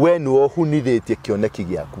we nä wohunithä tie kä oneki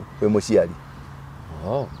gä aku wä må ciari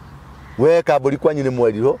we kambå ri kwanyu nä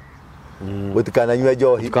mwerirå gå tikananyue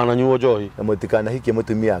njohi na må tikanahikie må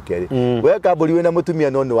tumia akerä we kambå ri wä na må tumia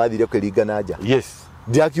no nä wathire å kä ringana nja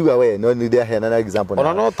ndiakiuga we no nä ndäaheana na example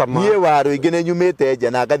niä warå ingä nä nyumä te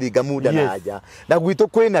nja na ngathinga munda na nja na gwitå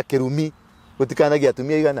kwä na kä rumi gå tikanagia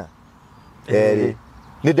atumia igana erä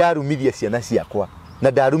nä ndarumithia ciana ciakwa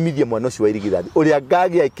na ndarumithia mwana ũcio wa irigithathi ũrĩa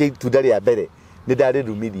ngagĩa itunda rĩa mbere nĩ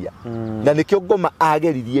ndarĩrumithia na nĩkĩo ngoma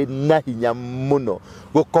ageririe na hinya mũno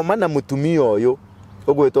gũkoma na mũtumia ũyũ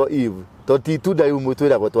ũgwĩtwo Eve tondũ ti itunda rĩu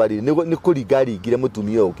mũtwĩragwo twarire nĩ kũringa ringire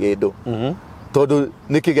mũtumia ũyũ kĩndũ tondũ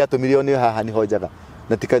nĩkĩ gĩatũmire nĩ haha nĩho njaga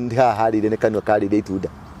na ti haha harĩire nĩ kanua karĩire itunda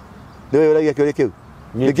nĩwe ũragia kĩũria kĩu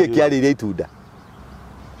nĩkĩ kĩarĩire itunda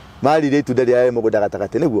marĩire itunda rĩa mũgũnda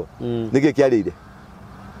gatagatĩ nĩguo nĩkĩ kĩarĩire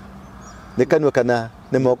nĩ kanua kana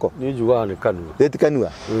nĩ moko nĩ njugaga nĩ kanua ti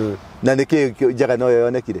kanua na nĩkĩ njaga no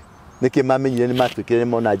yonekire nĩkĩ mamenyire nĩ matwĩkire nĩ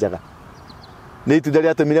mona njaga nĩ itunda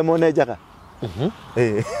rĩatũmire mone njaga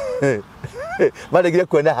maregire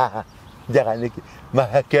kuona haha njaga nĩkĩ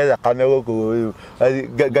maketha kame gũkũ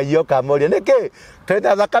Ngai oka moria nĩkĩ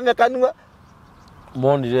twĩna thakame kanua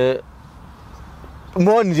monire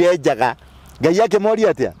njaga Ngai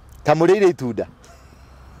akĩmoria atĩa kamũrĩire itunda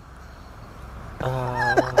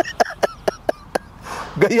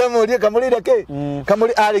Ngai amoria kamũrĩire kĩ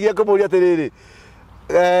kamũrĩ arĩgia kũmũria atĩrĩrĩ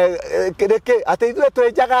kĩrĩkĩ atĩ ithuĩ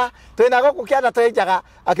twĩ njaga twĩna gũkũ kĩana twĩ njaga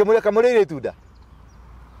akĩmũria kamũrĩire itunda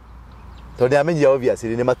tondũ nĩamenyire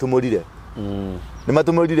obviously nĩ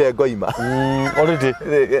matumũrire ngoima already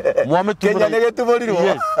Kenya nĩ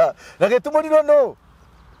gĩtumũrirwo na gĩtumũrirwo no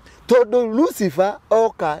tondũ Lucifer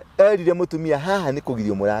oka erire mũtumia haha nĩ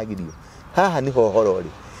kũgirio mũragirio haha nĩ hohoro rĩ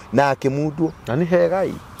na akĩmundwo na nĩ hega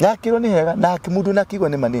na akĩrwo nĩ hega na akĩmundwo na akĩigua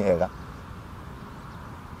nĩma nĩ hega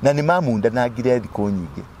na nĩ mamunda na ngire thikũ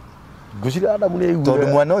nyingĩ ngũcira Adamu nĩ aiguire tondũ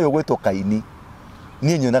mwana ũyũ gwĩtwo Kaini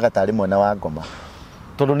niĩ nyonaga tarĩ mwana wa ngoma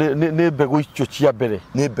tondũ nĩ mbegũ icio cia mbere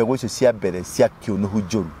nĩ mbegũ icio cia mbere cia kĩũnũhu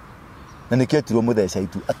njũru na nĩkĩo etirwo mũtheca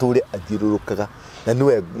itu atũre athiũrũrũkaga na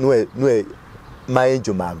nĩwe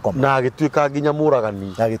maenjo ma ngoma na agĩtuĩka nginya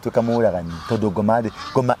mũragani tondũ ngoma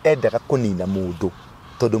endaga kũnina mũndũ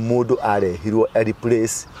tondũ mũndũ arehirwo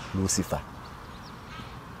replace Lucifer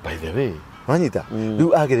by the way wanyita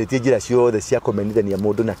rĩu ageretie njĩra ciothe cia kũmenithania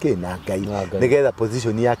mũndũ na kĩ na Ngai nĩgetha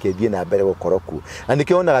position yake thiĩ na mbere gũkorwo kuo na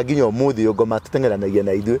nĩkĩo onaga nginya ũmũthĩ ũyũ ngoma tũteng'eranagia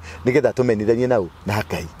na ithuĩ nĩgetha tũmenithanie na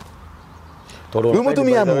Ngai rĩu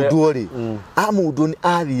mũtumia amundwo rĩ amundwo nĩ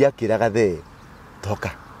athiĩ akĩra Gathee toka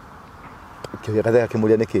Gathee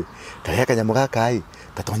akĩmũria nĩkĩ tarĩa kanyamũ gaka ĩ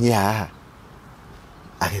tatonyie haha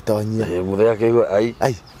agĩtonyia mũthee akĩigua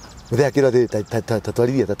mũthee akĩrwo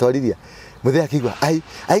tatwarithia mũthee akĩigua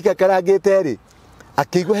gakarangĩte rĩ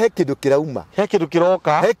akĩigua he kĩndũ kĩrauma he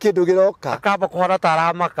kĩndũ gĩroka akamba kũhana ta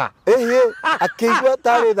aramaka akĩigua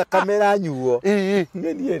tarĩ thakame ĩranyuo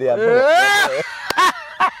niĩ rĩa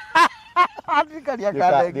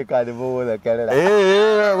ndĩkarĩ mũgũthekerera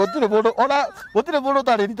gũtirĩ mũndũ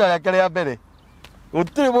ũtarĩ rita rĩake rĩa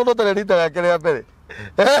mbere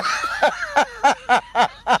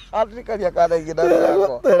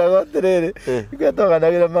Terago atĩrĩrĩ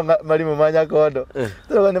tũganagĩra marimũ ma Nyakondo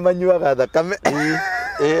tũrauga nĩ manyuaga thakame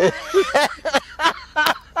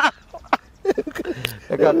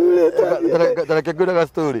tareke ngwĩraga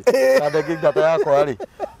story kandenge ngata yakwa rĩ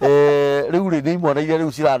rĩu rĩ nĩ imwana iria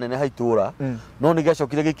rĩu ciraneneha itũra no nĩ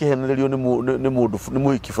gĩacokire gĩkĩhenererio nĩ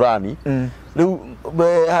mũhiki fulani rĩu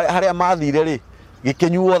harĩa mathire rĩ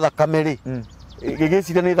gĩkĩnyuo thakame rĩ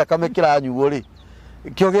gĩgĩciria nĩ thakame kĩranyuo rĩ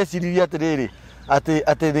kĩo gĩciririe atĩrĩrĩ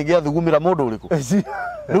atĩ nĩ gĩathugumĩra mũndũ ũrĩkũ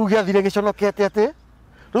rĩu gĩathire gĩconokete atĩ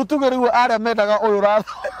rĩu tuge rĩu arĩa mendaga ũyũ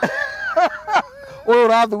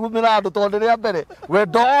ũrathugumĩra andũ tondũ rĩa mbere we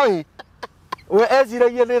ndoĩ we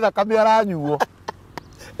eciragia nĩ thakame aranyuo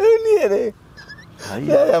rĩu niĩ rĩ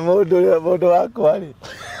mũndũ wakwa rĩ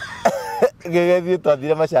gĩgĩthiĩ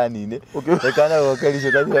twathire macani-inĩ ĩkana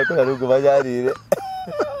gũkericio kathira kũrĩa rungu macani-inĩ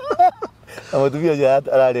na mũtumia ũcio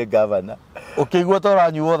ararĩ ngavana ũkĩigua ta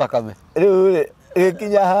ũranyuo thakame rĩu rĩ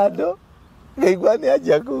gĩkinya handũ ngĩigua nĩ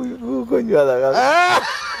anjia kũnyua thakame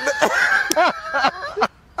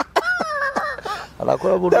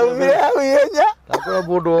ndaumire hau ihenya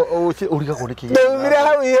ũrigagwo nĩ kĩgĩ ndaumire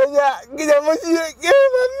hau ihenya nginya mũciĩ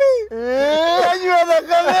mami anyua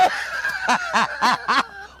thakame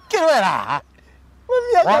kĩrwera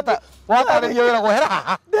watarĩria wĩra gwehera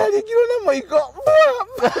haha ndarĩkirwo na maiko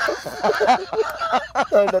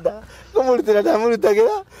kũmũrutĩra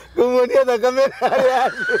ndamũrutagĩra kũmuonia thakame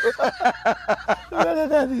harĩa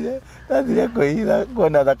ndathire kwĩhitha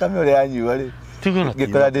kuona thakame ũrĩa yanyua-rĩ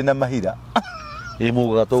ngĩkora ndĩna mahira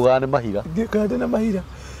mũgaga tũgaga nĩ mahira ngĩkora ndĩna mahira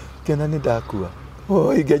kĩona nĩ ndakua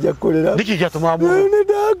ingĩanjia kũrĩra nĩkĩ gĩatũmaga mũndũ rĩu nĩ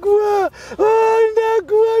ndakua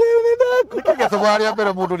rĩu nĩ ndakua nĩkĩ gĩatũmaga rĩa mbere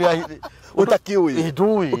mũndũ nĩ ũtakĩũĩ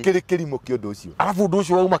ndũĩ ũkĩrĩ kĩrimũ kĩa ũndũ ũcio arabu ũndũ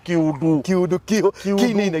ũcio wauma kĩũndũ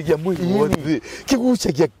kĩinainagia mwĩrĩ wothe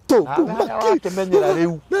kĩgucagia kĩmenyera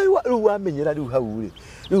rĩu rĩu wamenyera rĩu hau-rĩ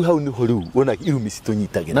rĩu hau nĩho rĩu wona irumi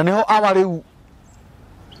citũnyitagĩra na nĩho aba rĩu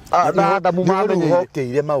na Adamu mamenyeire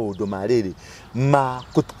hokeire maũndũ ma rĩrĩ ma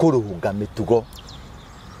kũrũnga mĩtugo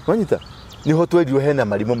wanyita niho twerirwo hena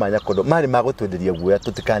marimũ ma nyakondo marĩ ma gũtwenderia guoya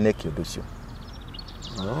tũtikaneke ũndũ ũcio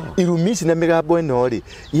irumi ici na mĩgambo ĩno-rĩ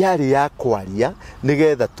yarĩ ya kwaria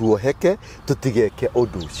nĩgetha tuoheke tũtigeke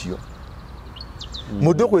ũndũ ũcio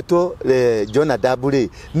mũndũ gwĩtwo Jonadabu-rĩ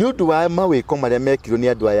nĩ ũndũ wa mawĩko marĩa mekirwo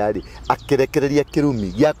nĩ andũ aya-rĩ akĩrekereria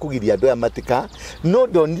kĩrumi gĩa kũgiria andũ aya matika no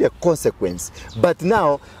ndonire consequence but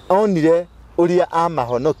now onire ũrĩa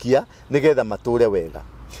amahonokia nĩgetha matũre wega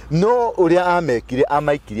no ũrĩa amekire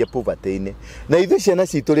amaikirie poverty-inĩ na ithuĩ ciana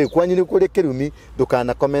citũ-rĩ kwanyu nĩ kũrĩ kĩrumi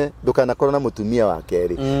ndũkanakorwo na mũtumia wa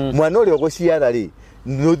kerĩ mwana ũrĩa ũgũciara-rĩ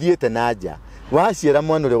nĩũthiĩte na nja waciara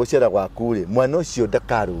mwana ũrĩa ũgũciara gwaku-rĩ mwana ũcio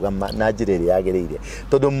ndakarũgama na njĩra ĩrĩa yagĩrĩire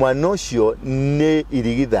tondũ mwana ũcio nĩ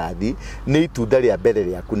irigithathi nĩ itunda rĩa mbere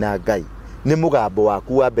rĩaku na Ngai nĩ mũgambo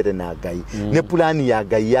waku wa mbere na Ngai nĩ plani ya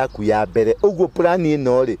Ngai yaku ya mbere ũguo plani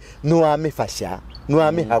ĩno-rĩ nĩ wamĩbaca nĩ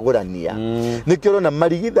wamĩhagũrania nĩkĩo ũrona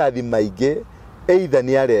marigithathi maingĩ either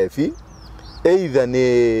nĩ arebi either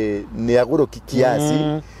nĩ agũrũki kiasi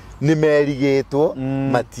nĩ merigĩtwo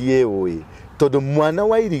matiĩũĩ tondũ mwana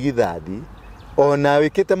wa irigithathi ona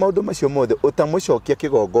wĩkĩte maũndũ macio mothe ũtamũcokia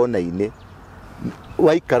kĩgongona-inĩ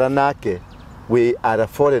waikara nake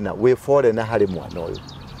wĩ foreigner harĩ mwana ũyũ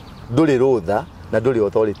ndũrĩ rũtha na ndũrĩ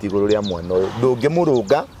authority igũrũ rĩa mwana ũyũ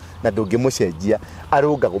ndũngĩmũrũnga na ndũngĩmũcenjia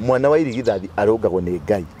arũngagwo mwana wa irigithathi arũngagwo nĩ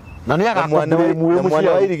Ngai na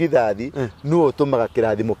mwana wa irigithathi nĩwe ũtũmaga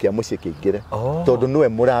kĩrathimo kĩa mũciĩ kĩingĩre tondũ nĩwe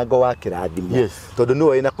mũrango wa kĩrathimo tondũ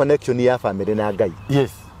nĩwe wĩna connection ya family na Ngai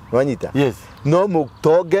wanyita no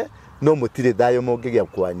mũtonge no mũtirĩ thayũ mũngĩgĩa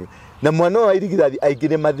kwanyu na mwana wa irigithathi aingĩ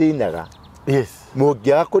nĩ mathĩnaga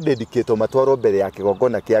mũngĩaga kũdedicate matwarwo mbere ya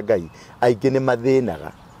kĩgongona kĩa Ngai aingĩ nĩ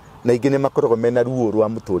mathĩnaga na aingĩ nĩ makoragwo mena ruo rwa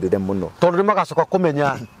mũtũrĩre mũno tondũ nĩ magacoka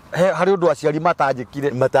kũmenya harĩ ũndũ aciari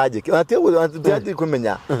matanjĩkire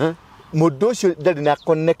kũmenya mũndũ ũcio ndarĩ na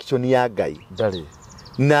connection ya Ngai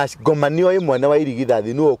na ngoma nĩoĩ mwana wa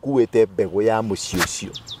irigithathi nĩwe ũkuĩte mbegũ ya mũciĩ ũcio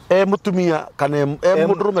mũtumia kana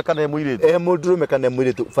mũndũrũme kana mũirĩtu mũndũrũme kana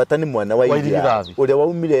mũirĩtu bata nĩ mwana wa irigithathi ũrĩa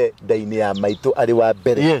waumire nda-inĩ ya maitũ arĩ wa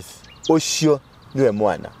mbere ũcio nĩwe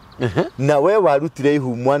mwana na we warutire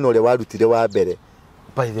ihu mwana ũrĩa warutire wa mbere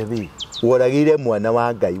by the way woragire mwana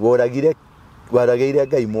wa Ngai woragire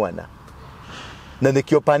Ngai mwana na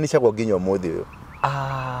nĩkĩo panicagwo nginya ũmũthĩ ũyũ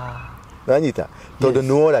wanyita tondũ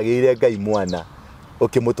nĩ woragire Ngai mwana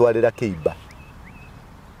ũkĩmũtwarĩra kĩimba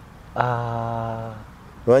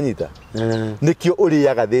wanyita nĩkĩo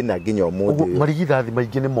ũrĩaga thĩna nginya ũmũthĩ ũyũ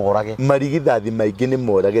marigithathi maingĩ nĩ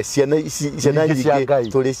morage ciana nyingĩ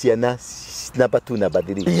tũrĩ ciana number 2 number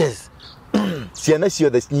 3 ciana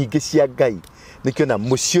ciothe nyingĩ cia Ngai nĩkĩo na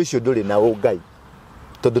mũciĩ ũcio ndũrĩ na Ngai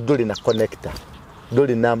tondũ ndũrĩ na connector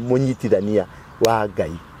ndũrĩ na mũnyitithania wa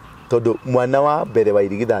Ngai tondũ mwana wa mbere wa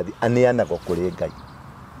irigithathi aneanagwo kũrĩ Ngai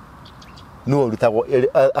nĩwe ũrutagwo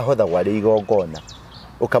ahothagwo arĩ igongona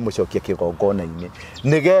ũkamũcokia kĩgongona-inĩ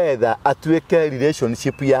nĩgetha atuĩke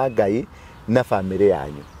relationship ya Ngai na family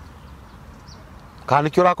yanyu kana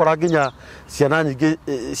nĩkĩo ũrakora nginya ciana nyingĩ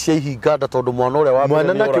cia ihinga nda tondũ mwana ũrĩa wa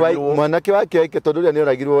mwanake wake waike tondũ ũrĩa nĩ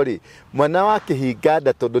oragirwo-rĩ mwana wa kĩhinga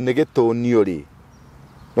nda tondũ nĩ gĩtũnio-rĩ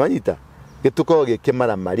nwanyita gĩtukorwo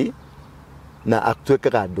gĩkĩmaramari na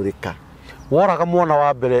atuĩkaga ndũrĩka woraga mwana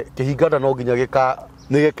wa mbere kĩhinga nda no nginya nĩ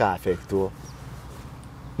gĩka-affectwo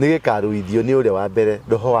nĩ gĩkarũithio nĩ ũrĩa wa mbere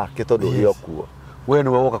roho wake tondũ ũrĩa okuo we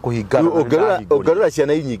nĩwe woka kũhinga ũngĩrora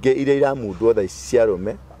ciana nyingĩ iria iramundwo thaa ici cia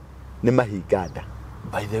arũme nĩ mahinga nda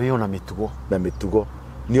by the way ona mĩtugo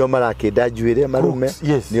nĩo marakĩnda njuĩrĩ marume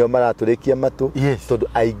nĩo maratũrĩkia matũ tondũ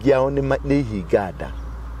aingĩ ao nĩ ihinga nda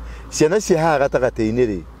ciana cia haha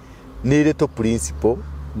gatagatĩ-inĩ-rĩ nĩ irĩ tũ principle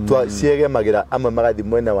ciegemagĩra amwe magathi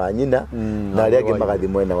mwena wa nyina na arĩa angĩ magathi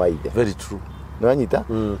mwena wa ithe very true nwanyita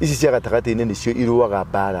ici cia gatagatĩ-inĩ nĩcio irũaga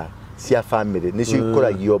mbara cia family nĩcio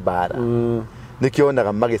ikũragio mbara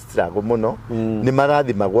nikionaga magistrago muno ni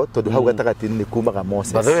marathimagwo tondu hau gatagati-ini ni kumaga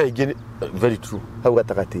Moses. But they again very true. Hau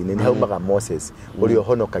gatagati-ini ni haumaga Moses uri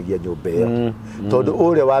ohonokagia nyumba iyo tondu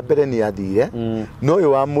ure wa mbere ni athire no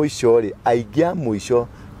uyu wa muico ri aigia muico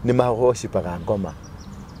ni mahocipaga ngoma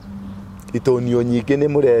itonio nyingi ni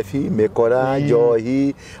murebi mikora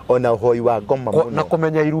njohi ona uhoi wa ngoma muno na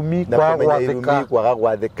kumenya irumi kwaga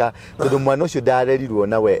gwathika tondu mwana ucio ndarerirwo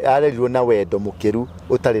na wendo mukiru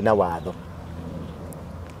utari na watho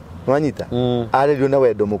nwanyita arerirwo na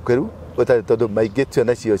wendo mukiru utari tondu maingi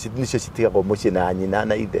ciana cio nicio citigagwo mucii na nyina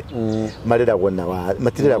na ithe matiragwo na watho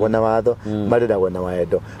matiragwo na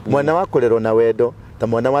wendo mwana wa kurerwo na wendo ta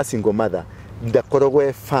mwana wa single mother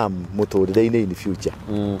ndakorogwe farm muturire-ini in future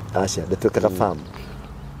acha ndatwikaga farm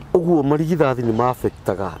uguo marigithathi ni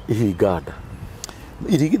ma-affectaga ihinganda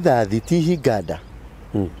irigithathi ti ihinganda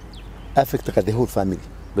affectaga the whole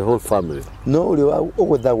family no uri wa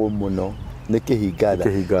uguthagwo muno ni kihinganda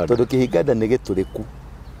tondu kihinganda ni gituriku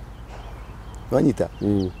wanyita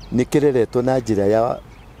ni kireretwo na njira ya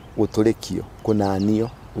guturikio kunanio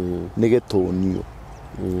ni gitunio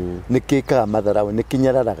ni kikaga matharawe ni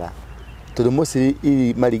kinyararaga tondu muci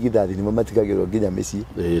marigithathi nimo matigagirwo nginya micii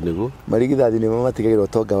niguo marigithathi nimo matigagirwo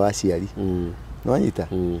tonga wa aciari nwanyita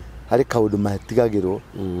hari kaundu matigagirwo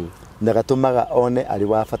na gatumaga one ari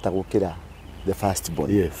wa bata gukira the first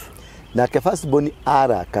born nake first born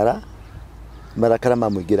arakara marakara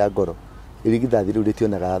mamuingira ngoro irigithathi riu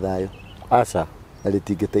ritionaga thayo aca na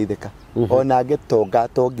ritingiteithika ona angitonga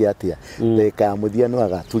tonge atia ndeka ya muthia no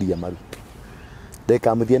agaturia maru ndeka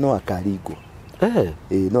ya muthia no akaringwo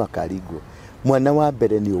no akaringwo mwana wa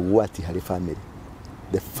mbere ni ugwati hari family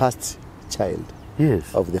the first child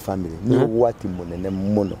of the family ni ugwati munene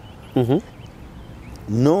muno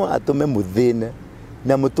no atume muthine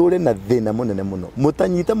na muture na thina munene muno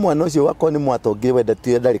mutanyita mwana ucio wako ni mwatongire wenda tu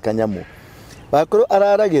ndari kanyamu wakoro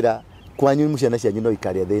araragira kwanyu muciana cianyu no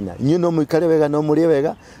ikaria thina nyu no muikare wega no murie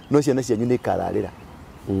wega no ciana cianyu ni ikararira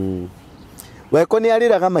wako ni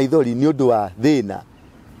ariraga maithori ni undu wa thina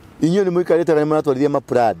inyu ni muikarite kana munatwarithia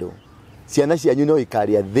maprado ciana cianyu no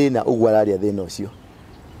ikaria thina uguo araria thina ucio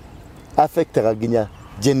affectaga nginya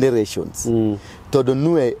generations tondu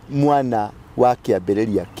nue mwana wa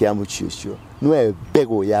kiambiriria kia muci ucio nue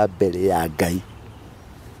mbegu ya mbere ya Ngai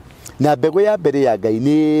na mbegu ya mbere ya Ngai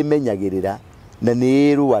ni menyagirira na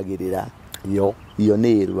ni ruagirira iyo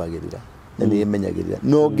ni ruagirira na ni menyagirira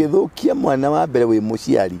no ngithukia mwana wa mbere wi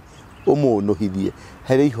muciari umunuhithie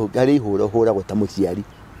hari ihura huragwo ta muciari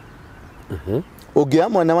ungia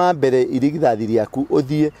mwana wa mbere irigithathi riaku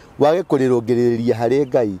uthie wage kurirungiriria hari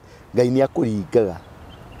Ngai ni akuringaga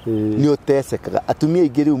ni utesekaga atumia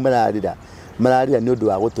ingi riu mararira ni undu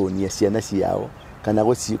wa gutunia ciana ciao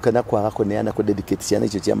kana kwaga kuneana ku dedicate ciana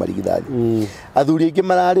icio cia marigithathi athuri ingi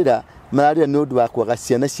mararira ni undu wa kwaga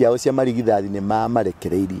ciana ciao cia marigithathi ni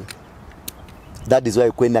marekereirie that is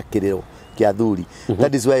why kwina kiriro kia athuri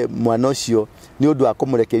that is why mwana ucio ni undu wa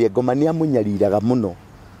kumurekeria ngoma ni amunyariraga muno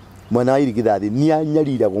mwana wa irigithathi ni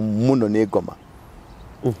anyariragwo muno ni ngoma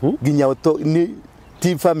nginya ni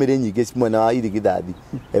ti family nyingi mwana wa irigithathi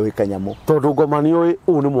ewe kanyamu tondu ngoma ni uyu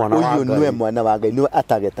ni mwana wa Ngai uyu niwe mwana wa Ngai niwe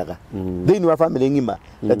atagetaga thiini wa family ngima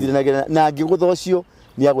gatiranagira na angigutha ucio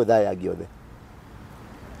ni aguthaya giothe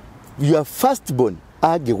your first born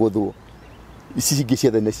angiguthwo ici cingi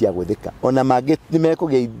ciothe ni cia guthika ona mangi ni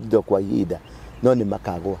mekugia indo kwa ihinda no ni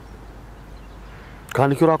makagwa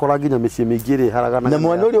kana ki urakora nginya micii mingi ri haragana na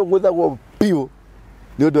mwana uri uguthagwo piu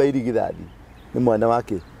ni undu wa irigithathi ni mwana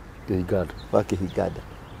wake kihinganda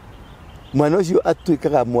mwana ucio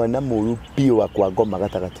atuikaga mwana muru piu wa kwa ngoma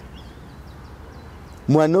gatagati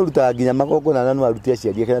mwana urutaga nginya magongona na no arutia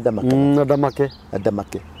aciari ake na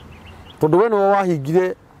ndamake tondu we no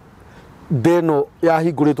wahingire ndeno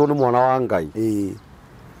yahinguritwo ni mwana wa Ngai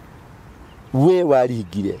we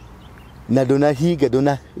warihingire na donahinga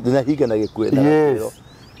na gikwenda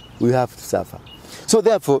we have to suffer so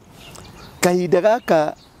therefore kahinda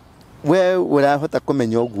gaka we urahota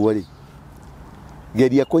kumenya uguo ri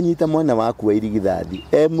geria kunyita mwana waku wa irigithathi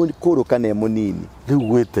mukuru kana munini riu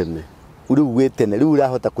gwitene riu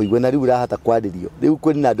urahota kuigwa na riu urahota kwaririo riu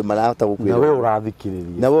kwina andu marahota gukwira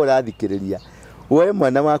na we urathikiriria we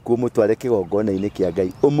mwana waku umutware kigongona-ini kia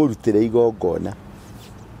Ngai umurutire igongona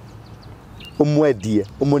umwendie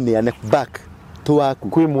umuneane back to waku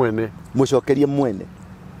kwi mwene mucokerie mwene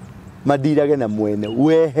madirage na mwene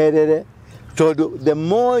weherere tondu the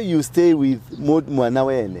more you stay with mwana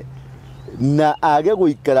wene na age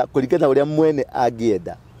guikara kurikana uria mwene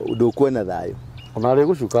agienda ndukwona thayo ona ari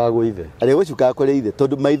gucukaga kuri ithe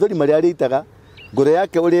tondu maithori maria aritaga ngoro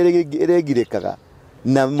yake uria irengirikaga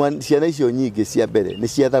na ciana icio nyingĩ cia mbere nĩ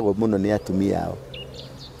ciathagwo mũno nĩ atumia ao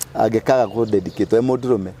angĩkaga kũ dedicate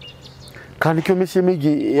mũndũrũme kana kĩo mĩciĩ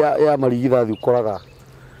mĩingĩ ya marigithathi ũkoraga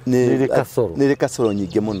nĩ kasoro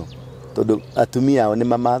nyingĩ mũno tondũ atumia ao nĩ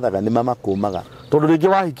mamathaga nĩ mamakũmaga tondũ rĩngĩ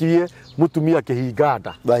wahikirie mũtumia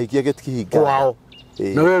kĩhinganda wahikia kĩhinganda kwao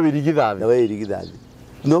na wewe wirigithathi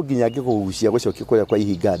no nginya ngĩkũgucia gũcokia kũrĩa kwa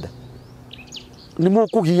ihinganda nĩ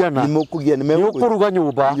mũkũgiana nĩ ũkũruga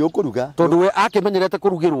nyũmba tondũ we akĩmenyerete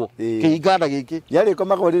kũrugĩrwo kĩhinganda gĩkĩ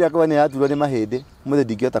nĩarĩkomaga rĩrĩa kwa nĩ aturwo nĩ mahĩndĩ mũthĩ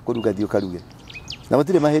ndingĩhota kũruga thiĩ ũkaruge na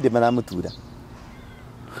mũtirĩ mahĩndĩ maramũtura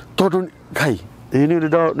tondũ kai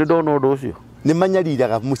nĩ ndona ũndũ ũcio nĩ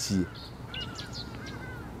manyariraga mũciĩ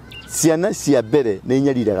ciana cia mbere nĩ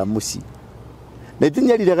inyariraga mũciĩ na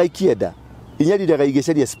itinyariraga ikienda inyariraga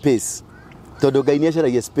igĩcaria space tondũ Ngai nĩ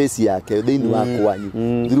acaragia space yake thĩinĩ wa kwanyu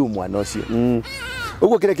through mwana ũcio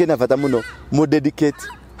ũguo kĩrĩa kĩna bata mũno mũdedicate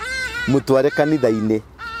mũtware kanitha-inĩ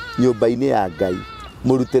nyũmba-inĩ ya Ngai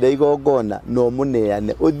mũrutĩre igongona no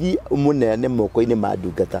mũneane ũthiĩ mũneane moko-inĩ ma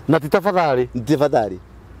ndungata na ti tafadhali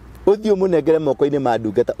ũthiĩ mũnengere moko-inĩ ma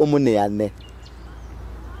ndungata ũmũneane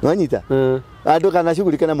nwanyita andũ kana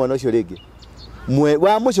cugurikana mwana ũcio rĩngĩ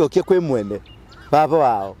wa mũcokia kwĩ mwene baba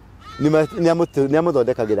wao nĩ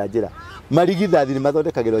amũthondekagĩra njĩra marigithathi nĩ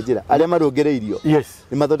mathondekagĩrwo njĩra arĩa marũngĩrĩirio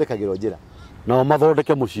nĩ mathondekagĩrwo njĩra nao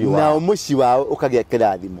mathondeke mũciĩ wao nao mũciĩ wao ũkagĩa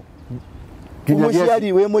kĩrathimo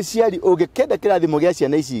mũciari wĩ mũciari ũngĩkenda kĩrathimo gĩa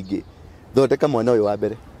ciana ici ingĩ thondeka mwana ũyũ wa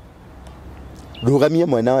mbere rũgamie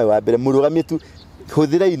mwana ũyũ wa mbere mũrũgamie tu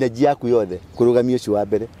hũthĩra energy yaku yothe kũrũgamia ũcio wa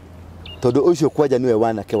mbere tondũ ũcio kwanja niwe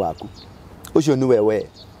wanake waku ũcio niwe we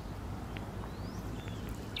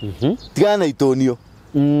tigana na itonio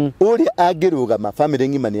ũrĩa angĩrũgama family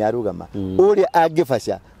ng'ima nĩ yarũgama ũrĩa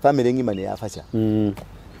angĩbaca family ng'ima nĩ yabaca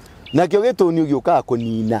nakĩo gĩtonio gĩũkaga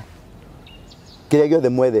kũnina kĩrĩa gĩothe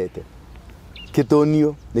mwethete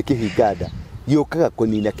gĩtonio nĩ kĩhinganda gĩũkaga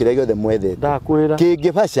kũnina kĩrĩa gĩothe mwethete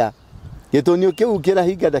kĩngĩbaca gĩtonio kĩu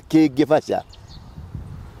kĩrahinganda kĩngĩbaca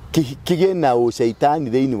kĩgĩe na ũcaitani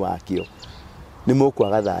thĩinĩ wakĩo nĩ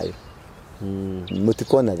mũkwaga thayũ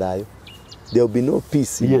mũtikona thayũ there will be no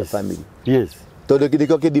peace in the family tondũ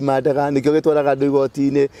nĩkĩo kĩdimandaga nĩkĩo gĩtwaraga andũ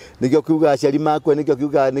igoti-inĩ nĩkĩo kiuga aciari makwe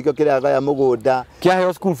nĩkĩo kĩragaya mũgũnda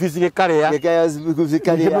kĩaheo school fees gĩkarĩa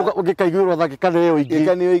gĩkaiguĩrwo tha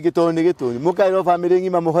gĩkaneo ingĩ tondũ nĩ gĩtũni mũkaĩrwo family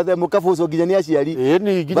ng'ima mũhothe mũkabucwo nginya nĩ aciari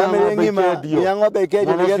family ng'ima nginya ng'ombe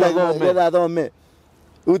ikendio nĩgetha athome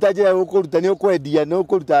utajira ũkũruta nĩ ũkwendia nĩ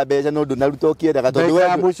ũkũruta mbeca no ndũnaruta ũkĩendaga tondũ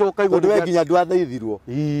we nginya ndwathaithirwo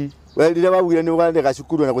we rĩrĩa wagire nĩ ũgandĩka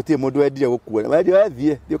cukuru na gũtirĩ mũndũ wendire gũkuona wethiĩ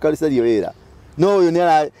thiĩ ũkarucarie wĩra no ũyũ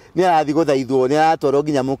nĩ arathiĩ gũthaithwo nĩ aratwarwo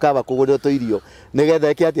nginya mũkawa kũgũrĩrwo tũirio nĩgetha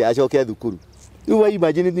eke atĩ acoke thukuru rĩu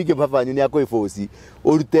imagine ningĩ babanyu nĩ akũĩboci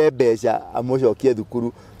ũrute mbeca amũcokie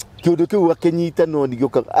thukuru kĩũndũ kĩu akĩnyita no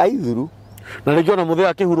nĩgĩũkaga aithuru na rĩngĩ ona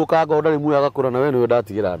mũthee akĩhurũka anga ndarĩ muoyo agakũra na we nĩwe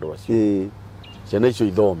ndatigĩra andũ acio ciana icio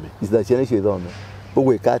ithome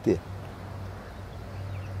ũgwĩka atĩa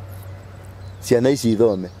ciana ici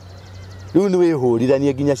ithome rĩu nĩ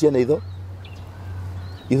wĩhũrithanie nginya ciana ithome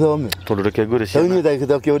tondũ reke ngwĩre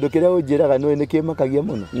ciana kĩũndũ kĩrĩa ũnjĩraga nĩ kĩmakagia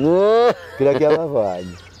mũno kĩrĩa kĩa baba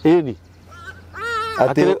wanyu ĩni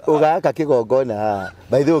atĩ ũgaka kĩgongona haha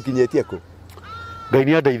baithe ũkinyĩtie kũ Ngai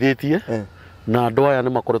nĩ andeithĩtie na andũ aya nĩ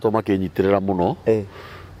makoretwo makĩnyitĩrĩra mũno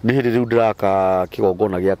nĩ hĩndĩ rĩu ndĩraka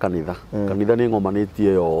kĩgongona gĩa kanitha kanitha nĩ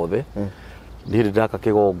ngomanĩtie yothe nĩ hĩndĩ ndĩraka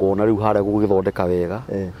kĩgongona rĩu harĩa gũgĩthondeka wega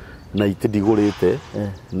na itĩ ndigũrĩte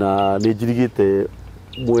na nĩ njirigĩte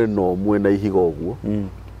mwena ihiga ũguo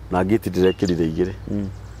na ngĩti ndĩrekĩrire igĩrĩ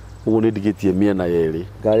ũguo nĩ ndigĩtie mĩena yerĩ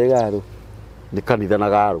garũ nĩ kanitha na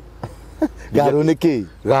garũ garũ nĩ kĩĩ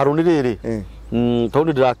garũ nĩ rĩrĩ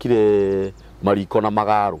tondũ nĩ ndĩrakire mariko na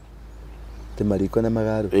magarũ mariko na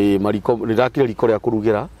magarũ mariko nĩ ndĩrakire riko rĩa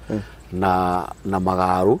kũrugĩra na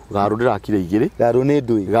magarũ garũ ndĩrakire igĩrĩ garũ nĩ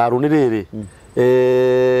ndũi garũ nĩ rĩrĩ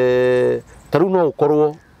ta rĩu no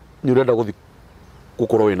ũkorwo nĩ ũrenda gũthiĩ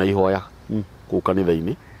gũkorwo wĩna ihoya kũu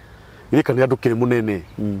kanitha-inĩ githĩ kanitha ndũkĩrĩ mũnene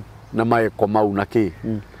na maeko mau na kĩ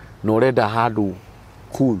na ũrenda handũ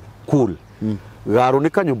cool garũ nĩ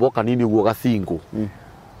kanyũmba kanini ũguo gacingũ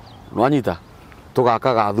nĩwanyita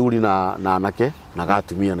tũgaka gathuri na anake na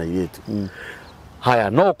gatumia na airĩtu haya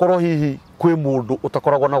no ũkorwo hihi kwĩ mũndũ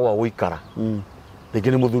ũtakoragwo na gwa gũikara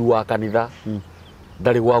rĩngĩ nĩ mũthuri wa kanitha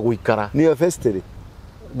ndarĩ gwa gũikara nĩyo vestry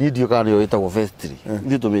niĩ ndiũĩ kana nĩyo ĩtagwo vestry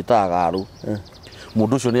ithuĩ tũmĩtaga garũ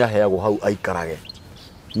mũndũ ũcio nĩ aheagwo hau aikarage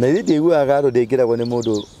na ithuĩ ndiaiguaga garũ ndĩingĩragwo nĩ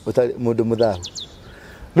mũndũ mũthahu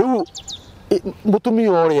rĩu mũtumia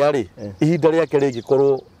ũrĩa rĩ ihinda rĩake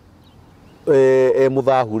rĩngĩkorwo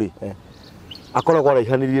mũthahu rĩ akoragwo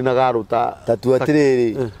araihanĩrie na garũ ta tu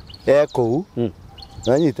atĩrĩrĩ ekũu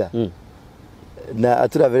Nanyita na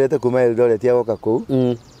aturaverete kuma Eldoret yagoka kuu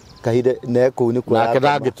kahide na kuu ni kwa nake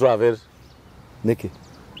ndangĩ travel niki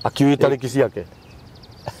akiuĩ tarĩki ciake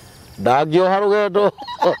ndangĩoha rũgendo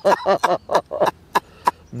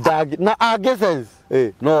na angĩ sense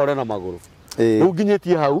no ore na magũrũ rĩu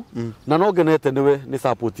nginyĩtie hau na no ngenete nĩwe nĩ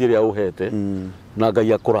support ĩrĩa ũhete na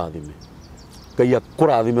Ngai akũrathime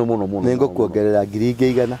mũno mũno nĩngũkuongerera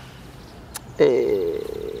 100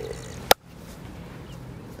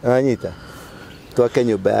 anyita twake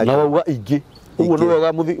nyũmba yake na wauga ingĩ ũguo nĩ wega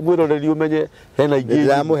mwĩroreri ũmenye hena ingĩ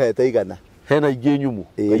ndĩramũhete 100 hena ingĩ nyumu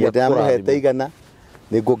ndĩramũhete 100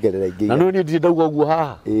 nĩngũongerera ingĩ na nĩ ndirĩ ndauga ũguo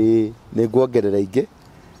haha nĩngũongerera ingĩ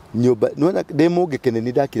nyũmba nĩwona ndĩ mũngĩ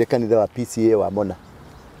kĩneni ndakire kanitha wa PCA wa Mona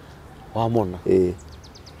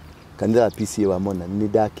kanitha wa PCA wa Mona nĩ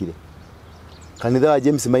ndakire kanitha wa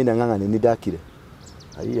James Maina Ng'ang'ani nĩ ndakire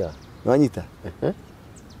aiya nwanyita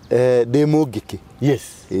ndĩ mũngĩkĩ yes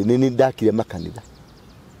nĩ ndakire makanitha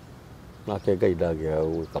nake Ngai ndagĩaga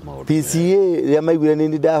gwĩka maũndũ PCA rĩa maiguire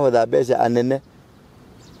nĩ ndahotha mbeca anene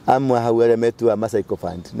amwe hau arĩa metua Macycle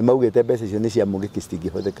Fund nĩ maugĩte mbeca icio nĩ cia mũngĩkĩ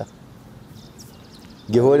citingĩhũthĩka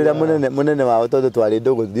ngĩhũrĩra mũnene wao tondũ twarĩ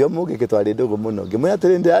ndũgũ thio mũngĩkĩ twarĩ ndũgũ mũno ngĩmwĩra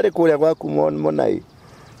atĩrĩ ndĩrarĩ kũrĩa gwaku Mona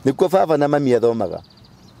nĩkuo baba na mami athomaga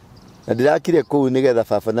na ndĩrakire kũu nĩgetha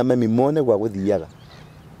baba na mami mone gwa gũthiaga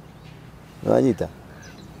nwanyita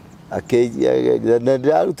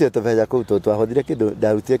ndĩrarutire tũbeca kũu tondũ twahũthire kĩndũ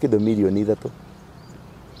ndarutire kĩndũ mirioni 3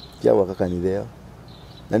 cia gwaka kanitha ĩyo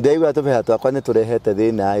na ndĩraigua tũbeca twakwa nĩ tũrehete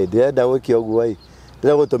thĩna ndĩrenda gwĩkia ũguo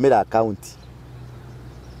ndĩrenda gũtũmĩra akaunti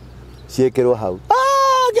ciĩkĩrwo hau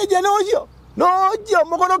kĩnjana ũcio no ũcio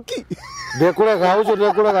mũgũrũki ndekũrega ũcio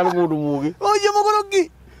ndekũrega nĩ mũndũ mũũgĩ ũcio mũgũrũki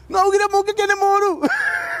ngaugire mũngĩkĩ nĩ mũru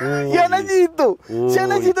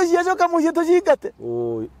ciana citũ ciacoka mũciĩ tũcingate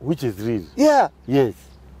which is real yes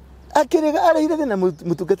akĩrega arehire thĩna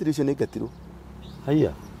mũtungatĩri ũcio nĩ aingatirwo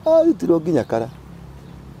aiya arutirwo nginya kara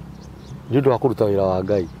nĩ ũndũ wa kũruta wĩra wa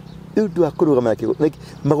Ngai nĩ ũndũ wa kũrũgamĩrĩra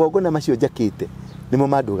magongona macio njakĩte nĩmo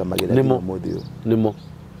mandũgamagĩra ũmũthĩ ũyũ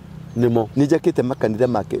nĩmo nĩ njakĩte makanitha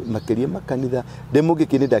makĩria makanitha ndĩ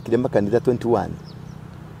mũngĩkĩ nĩ ndakire makanitha 21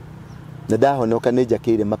 na ndahonoka nĩ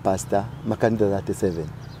njakĩire mapasta makanitha 37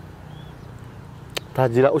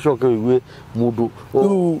 tanjira ucoke wigue mundu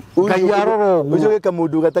Ngai aroro ucio gika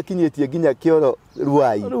mundu gatakinyĩtie nginya kĩoro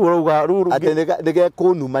ruai atĩ nĩge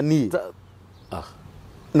kũnuma niĩ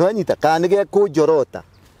no anyita kana nĩge kũnjorota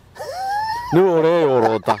nĩ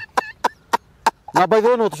ũreyorota na by the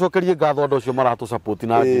way no tucokerie ngatho andũ acio maratũ support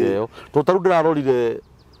na njĩra ĩyo tũtarũ ndĩrarorire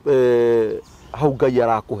hau Ngai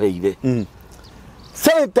arakũheire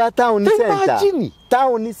center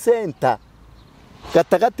town center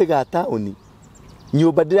gatagatĩ ga town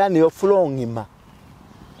nyũmba ndĩraneo floor ng'ima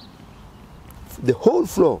the whole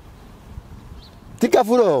floor tika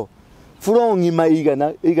floor ng'ima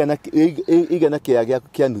igana kĩa gĩaku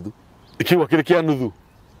kĩa nuthu kiwa kĩrĩ kĩa nuthu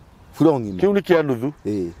floor ng'ima kiu nĩ kĩa nuthu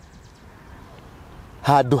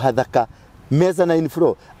handũ hathaka mezzanine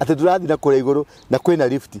floor atĩ ndũrathiĩ na kũrĩa igũrũ na kwĩna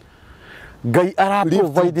lift Ngai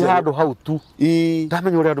araprovide handũ hau tu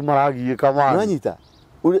ndamenya ũrĩa andũ maragiĩka mani nanyita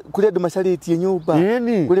kuri andũ macarĩtie nyũmba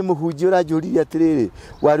kuri mũhunjia ũranjũririe atĩrĩrĩ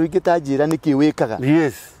waru ingĩ ta njĩra nĩkĩ wĩkaga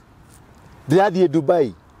yes ndĩrathiĩ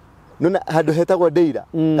Dubai nona handũ hetagwo Ndeira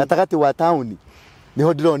gatagatĩ wa taũni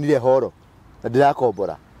niho ndĩronire horo na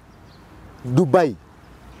ndĩrakombora Dubai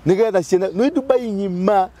nĩgetha ciana nĩ Dubai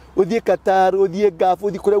ng'ima ũthiĩ Qatar ũthiĩ Gulf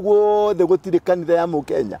ũthiĩ kũrĩa guothe gũtirĩ kanitha ya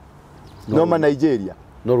Mũkenya no ma Nigeria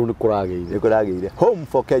no rĩu nĩ kũragĩire home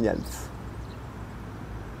for Kenyans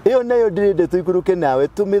iyo nayo ndĩrende tũikũrũke nawe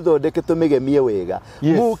tũmĩthondeke tũmĩgemie wega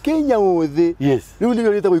Mũkenya wothe rĩu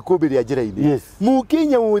nĩrĩo rĩtagwo ikũmbĩ rĩa njĩra-inĩ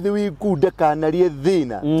Mũkenya wothe wĩkunda kanarie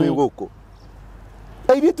thĩna twĩ gũkũ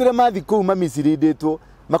airĩtu arĩa mathi kũu mamicirindĩtwo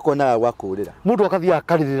makonaga gwa kũrĩra mũndũ akathiĩ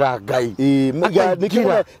akarĩrĩra Ngai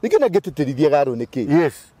nĩkĩo ngĩtĩtĩrithia garũ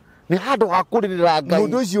nĩkĩ nĩ handũ ha kũrĩrĩra Ngai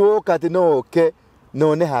mũndũ ũcio woka atĩ no oke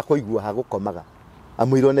none ha kũigua ha gũkomaga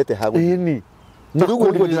amũira onete ha gũthiĩ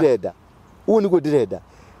ũguo nĩguo ndĩrenda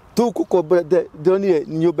tũkũkombora ndĩronire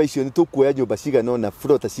nyũmba icio nĩ tũkuoya nyũmba cigana ũna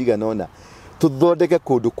flota cigana ũna tũthondeke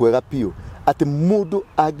kũndũ kwega piũ atĩ mũndũ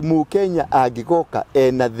Mũkenya angĩgoka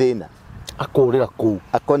ena thĩna akũrĩra kũu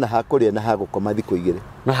akona ha kũrĩa na ha gũkoma thikũ igĩrĩ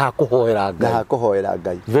na ha kũhoera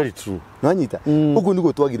Ngai very true no anyita ũguo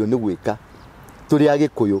nĩguo twagĩrĩirwo nĩ gwĩka tũrĩ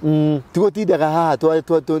Agĩkũyũ tigũtindaga haha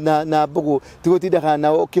na mbũgũ tigũtindaga na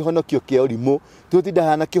kĩhonokio kĩa ũrimũ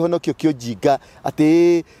tigũtindaga na kĩhonokio kĩa ũnjinga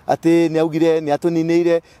atĩ nĩ augire nĩ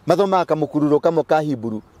atũninĩire mathomaga kamũkururo kamwe ka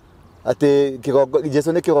Hiburu ate kigongo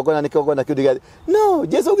Jesu ne kigongo na kigongo na kiudiga no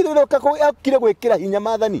Jesu kile kile gwekira hinya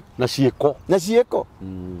mathani na cieko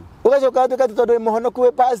ugacoka tukati tondu muhonoku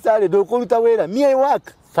we pastor ndukuruta wira mie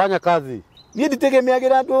work fanya kazi nie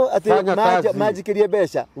nditegemeagira andu ate majikirie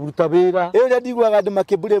besha uruta wira ira ndigwaga andu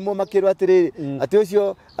makibure mo makirwa atiriri ati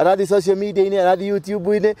ucio arathi social media ine arathi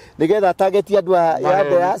YouTube ine nigetha target andu ya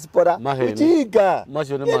diaspora ujinga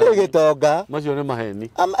macio ne maheni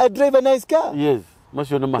I drive a nice car yes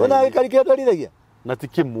macio ne maheni ona ikarikira twarithagia na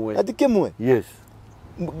tikimwe yes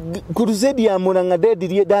crusade ya Murang'a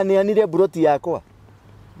ndedirie ndaneanire broti yakwa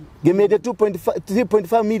ngimende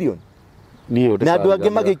 3.5 million na andu angi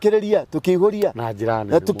magikiriria tukihuria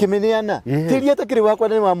na tukimeneana tiria takiri wakwa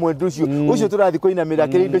ni wa mwendu ucio turathi kuinamira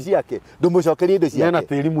kiri indo ciake ndumucokerie indo ciake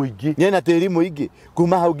nena tiri muingi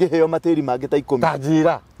kuma hau ngiheo matiri mangi ta 10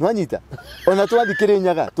 tajira nwanyita ona twathi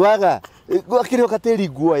Kirinyaga twaga akiri okatiri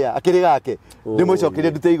guoya akiri gake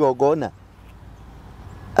ndimucokerie ndute igongona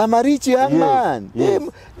I'm a rich young man.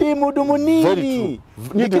 Di mudu munini.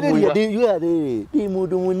 Di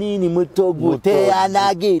mudu munini mutogu te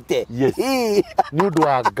anagite. Yes. Nudu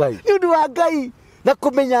wa Ngai. Na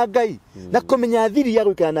kumenya Ngai. Na kumenya thiri ya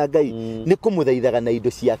gwikana na Ngai. Ni kumuthaithaga na indo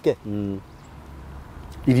ciake.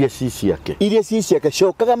 Iria ci ciake.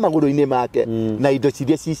 Cokaga maguru-ini make na indo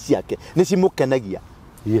ciria ci ciake. Ni cimukenagia.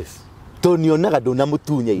 Yes. Tonionaga nduna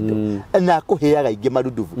mutunya indo na kuheaga ingi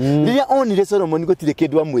maruduvu riria onire Solomon gutire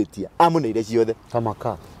kindu amwetia amuneire ciothe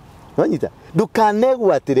tamaka wanyita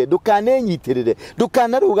ndukanegwatire ndukanenyitirire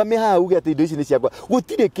ndukanarugame hau uge ati indo ici ni ciakwa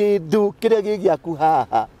gutire kindu kiria gigiaku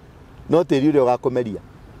haha no tiri uria ugakomeria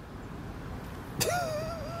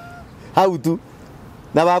hau tu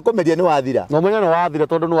na wakomeria ni wathira no menya ni wathira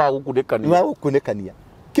tondu ni wagukunekania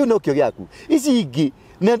kiu no kio giaku ici ingi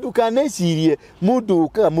na ndukanecirie mundu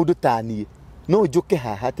ukaga mundu tanie no njuke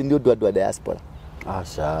haha ati ni undu andu a diaspora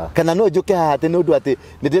aca kana no njuke haha ati ni undu ati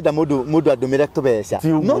ni ndenda mundu andumire tubeca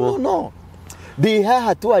no ndi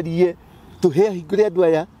haha twarie tuhe hingure andu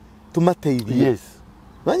aya tumateithie yes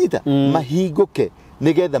wanyita mahinguke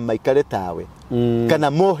nigetha maikare tawe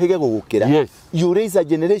kana mohige gugukira yes you raise a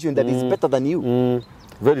generation that is better than you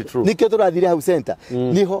very true nikio turathire hau center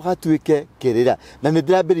niho hatuike kirira na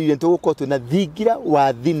ndirambiririe tugukorwo twina thingira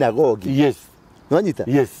wa thinagogi yes nwanyita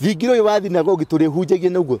yes thingira uyu wa thinagogi turihunjagie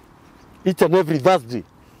naguo each and every Thursday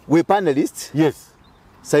we panelist yes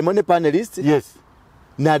Simon panelist yes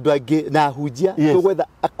na andu angi na hunjia tugwetha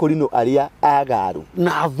akorino aria agaru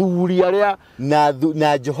na thuri aria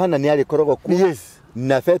na Johana ni ari korogo ku yes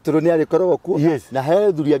na Petro ni ari korogo ku yes na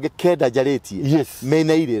he thuri angi kenda njaritie yes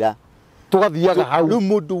mena irira tugathiaga hau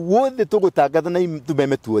mundu wothe tugutangatha na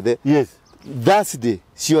tumeme tuothe yes Thursday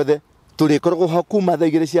ciothe turikorwo hakuma thaa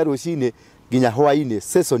 2 cia rucini nginya hwaini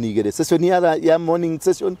session 2 session ya morning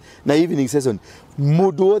session na evening session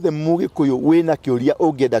mundu wothe mugikuyu wina kiuria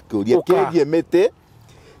ungienda kiuria kigie mete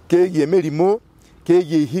kigie mirimu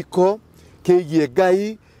kigie hiko kigie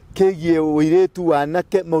Ngai kigie uiretu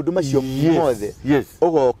wanake maundu macio mothe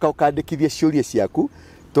ugoka ukandikithia ciuria ciaku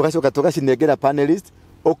tugacoka tugacinengera panelist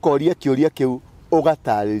ukoria kiuria kiu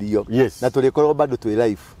ugataririo na turikorwo bado twi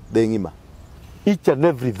live thengima each and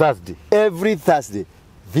every Thursday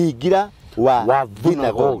thingira wa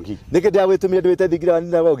thinagogi nikenda gwitumira ndwite thingira wa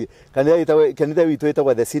thinagogi kanitha witu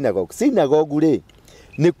witagwa the synagogue ri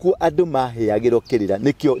nikuo andu maheagirwo kirira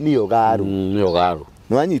nikio niyo garu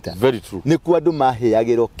nwanyita very true nikuo andu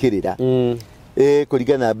maheagirwo kirira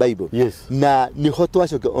kuringana na Bible na niho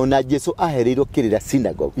twacokia ona Jesu ahereirwo kirira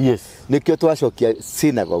synagogue nikio twacokia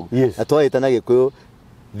synagogue na twahitana gikuyu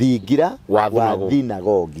thingira wa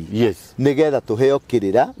thinagogi nigetha tuheo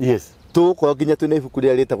kirira tukorwo nginya twina ibuku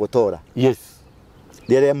riria ritagwo Tora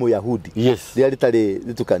riria Muyahudi riria ritari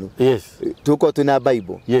ritukanu tukorwo twina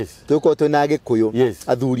Bible tukorwo twina Gikuyu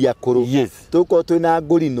athuri akuru tukorwo twina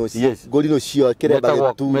ngurino cio kiremba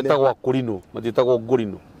gitune metagwo akurino matitagwo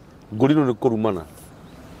ngurino ni kurumana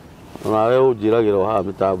nawe unjiragira haha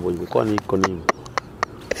mitambo-ini kwani iko nini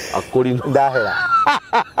akurino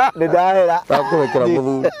ndahera takurekera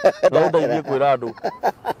muthuri no ndaithie kwira andu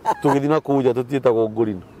tugithina kuja tutietagwo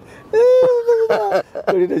ngurino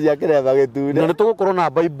ngurino cia kiremba gitune na tugukorwo na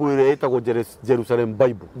Bible ire itagwo Jerusalem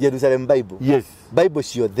Bible Bible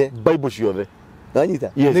ciothe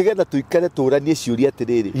nanyita nigetha tuikare turanie ciuria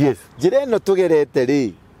atiriri njira ino tugerete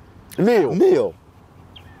ri niyo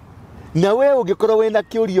na we ungikorwo wina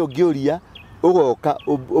kiuria ungiuria ugoka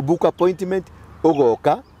book appointment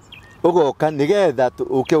ugoka nigetha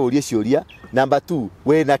ukiuria ciuria number 2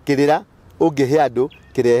 wina kirira ungihe andu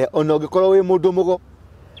kirehe ona ungikorwo wi mundu mugo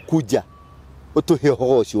kuja utuhe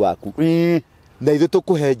hogoci waku na ithu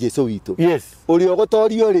tukuhe Jesu witu uri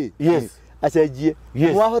ugutorio ri acenjie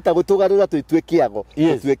mwahota gutugarura tuitwe kiago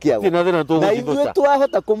tuitwe kiago na ithuĩ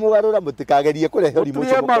twahota kumugarura mutikagerie kurehe urimu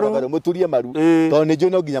ucio muturie maru to ne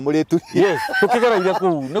jono nginya mureturie tukigeragia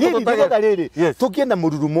kuu niko tutagera tukie na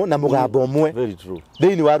mururumo na mugambo umwe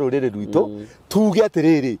thiini wa rurire rwito tuge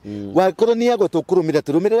atiriri wakorwo ni ago tukurumira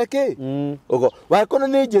turumirira ki ugo wakorwo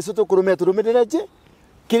ni Jesu tukurumira turumirira je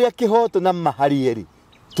kiria kihoto na maharieri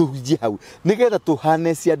tujie hau nigetha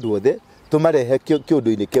tuhane cia andu othe tumarehe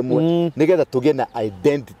kiundu-ini kimwe nigetha tugie na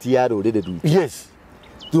identity ya rurire rwito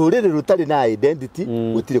rurire rutari na identity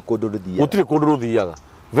gutire kundu ruthiaga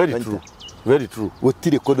very true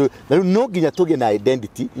gutire kundu na no nginya tugie na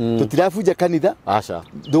identity tutirafunja kanitha aca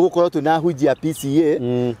ndugukorwo tunahunjia PCA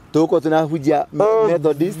tugukorwo tunahunjia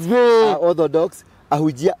Methodist Orthodox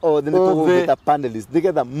ahunjia othe nituguita panelists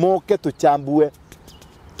nigetha moke tuchambue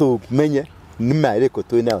tumenye ni mairiko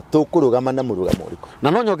twina tukurugama na murugamo uriko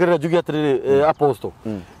na no nyogerera njugi atiriri apostle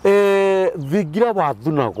thingira wa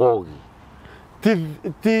thunagogi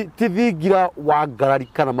ti thingira wa ngarari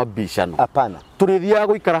kana mabishano apana turithiaga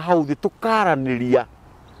guikara hau thi tukaraniria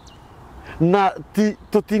na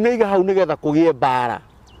tutinaiga hau nigetha kugie mbara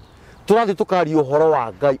turathi tukaria uhoro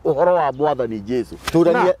wa Ngai uhoro wa Mwathani Jesu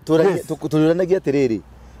turanagia atiriri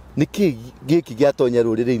niki giki giatonya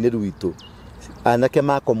rurire-ini rwitu anake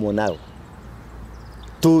makomwo nao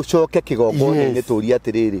tucoke kigongona-ini turia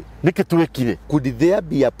atiriri niki twekire could there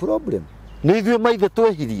be a problem ni ithuĩ maithe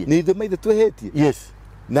twehirie ni ithuĩ maithe twehetie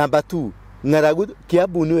number 2 ng'aragu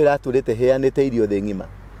Kiambu niwe iraturite heanite irio thĩ ng'ima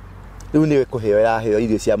riu niwe kuheo iraheo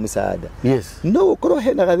irio cia musaada no ukorwo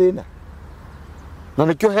hena gathina na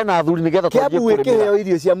nikio hena athuri nigetha twanjie kurĩmĩra Kiambu ikiheo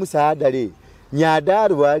irio cia musaada ri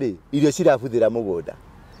Nyandarua ri irio cirabuthira mugunda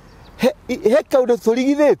he kaundu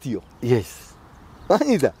turigithĩtio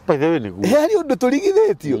Anyitha paithe niguo hari undu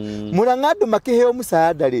turigithĩtio Murang'a andu makiheo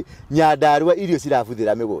musaada ri Nyandarua irio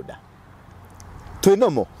cirabuthira migunda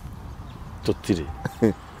twinomo tutire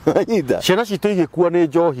Anyitha ciana citũ igĩkua nĩ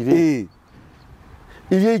njohi rĩ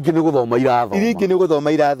iria ingĩ nĩ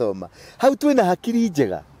gũthoma irathoma hau twina hakiri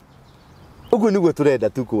njega uguo niguo turenda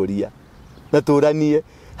tukuria na turanie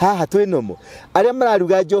haha twinomo aria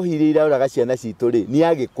mararuga njohi iria irauraga ciana citũ rĩ ni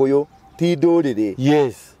Agĩkũyũ ti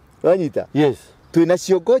ndũrĩrĩ Anyita twina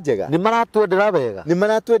ciongo njega ni maratwendera wega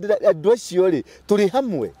andu acio rĩ turi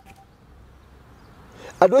hamwe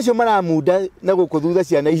andu acio maramunda na guku thutha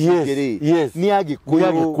ciana icio rĩ ni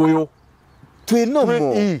Agĩkũyũ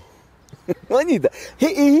twinomo Anyita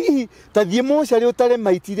hihi tathie mocarĩ utare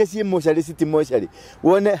maiti iria ciĩ mocarĩ citi mocarĩ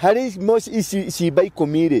wone harĩ cimba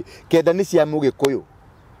 10 rĩ kenda nĩ cia Mũgĩkũyũ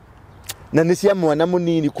na nĩ cia mwana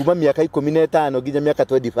mũnini kuma miaka 15 nginya miaka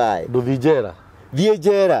 25 nduthi njera thie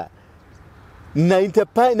njera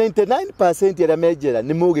 99% ya mejera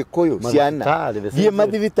ni Mũgĩkũyũ ciana thie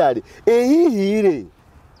mathibitarĩ hihi rĩ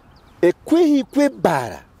kwi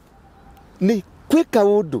bara ni kwi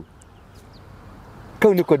kaundu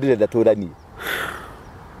kau niko ndirenda turanie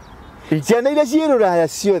ciana iria ciĩ Rũraya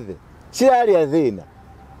ciothe cirarĩa thĩna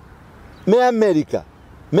me America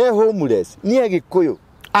me homeless ni Agĩkũyũ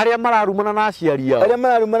aria mararumana na aciari ao aria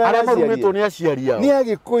marumitwo ni aciari ao ni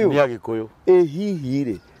Agĩkũyũ hihi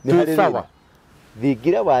rĩ ni harĩ sawa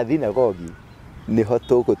thingira wa thinagogi niho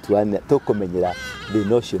tukumenyera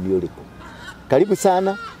thĩna ũcio nĩ ũrĩkũ karibu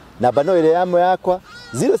sana namba no ĩrĩa yamwe yakwa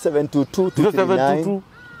 0722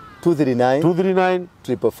 239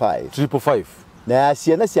 555 na ya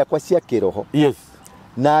ciana ciakwa cia kiroho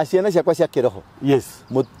na ciana ciakwa cia kiroho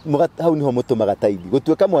hau niho mutumaga taithi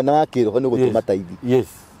gutuika mwana wa kiroho ni gutuma taithi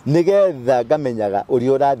nigetha ngamenyaga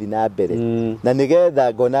uria urathi na mbere na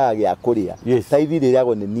nigetha ngonaga gĩa kuria taithi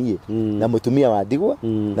rĩrĩagwo nĩ niĩ na mutumia wa ndigwa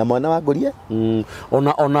na mwana wa ngũrie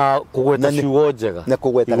ona kugweta ciugo njega na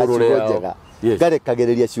kugweta ciugo njega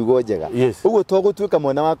ngarekagĩrĩria ciugo njega uguo to gutuika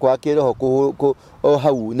mwana wakwa wa kiroho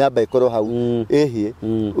hau namba ikorwo hau ehe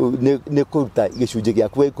ni kuruta gĩcunjĩ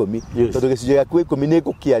gĩaku 10 tondũ gĩcunjĩ gĩaku 10 nĩ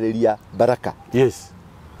ngũkĩarĩria baraka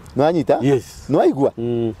no anyita no aigua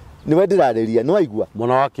ni wendirarĩria no aigua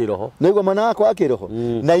mwana wa kiroho no aigua mwana wakwa wa kiroho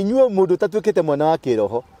na inyuĩ mũndũ tatuĩkĩte mwana wa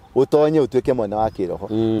kiroho utonye utuike mwana wa kiroho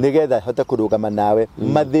nigetha hote kurugama nawe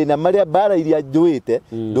mathina maria bara iria njuite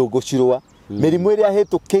ndũgũcirwa mirimu iria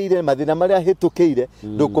hitukiire mathina maria hitukiire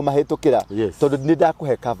ndukumahĩtũkĩra tondu ni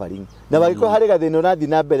ndakuhe covering na bagĩkorwo harĩ gathina ũrathi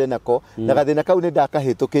na mbere nako na gathina kau ni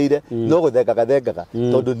ndakahĩtũkĩire no gũthengaga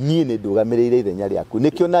tondu niĩ nĩ ndũgamĩrĩire ithenya rĩaku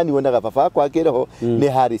nikĩo nani wonaga baba wakwa kiroho ni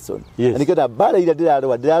Harrison na nikĩo na bara iria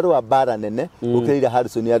ndirarũa bara nene ũkĩrĩire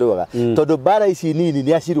Harrison arũaga tondu bara ici nini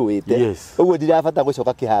ni acirũĩte ũguo ndirabata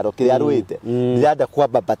gũcoka kĩharo kĩrĩa arũĩte ndirenda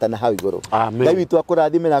kwambata na hau igũrũ Ngai witũ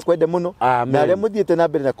akũrathime na kwende mũno na arĩa mũthiĩte na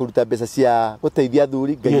mbere na kũruta mbeca cia ya guteithia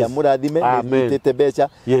thuri ngai amurathime nitete mbeca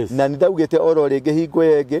na nindagite oro ringi hingo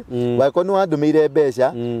yengi wako ni wandumeire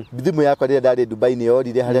mbeca thimu yakwa ria ndari Dubai ni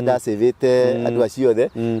yorire haria ndasavete andu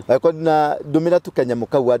aciothe wako na ndumira tukanyamo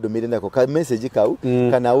kau wandumire nako ka message kau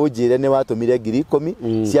kana unjire ni watumire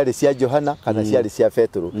 10,000 ciari cia Johana kana ciari cia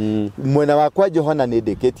Petro mwena wakwa Johana ni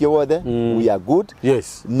ndikitie wothe we are good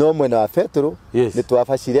no mwena wa Petro ni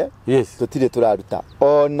twabacire tutire turaruta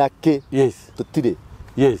ona ki tutire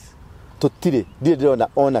tutire ndirona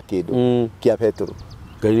ona kindu kia Petro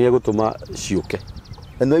ngai ni gutuma ciuke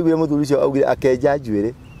no igwe muthuri cio augire akenja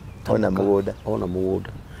njuire ona mugunda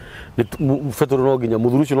ni Petro no nginya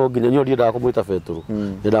muthuri cio no nginya nyori nda kumwita Petro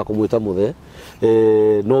nda kumwita muthe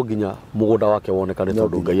no nginya mugunda wake wonekane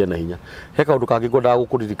tondu ngai ena hinya he kaundu kangi ngwenda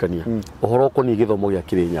gukuririkania uhoro koni githomo gia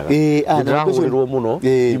Kirinyaga ndirahurirwo muno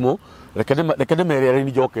imo rekene mere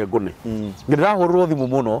ni njoke ngune ndirahurirwo thimu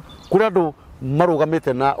muno kuri andu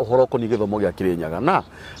marugamite na uhoro koni githomo gia Kirinyaga na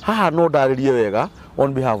haha no ndaririe wega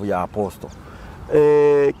on behalf ya apostle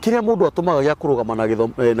kiria mundu atumaga gia kurugama na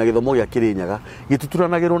githomo gia Kirinyaga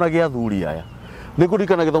gituturanagirwo na gia thuri aya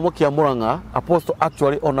nigurikana githomo kia Muranga apostle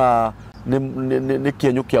actually ona ni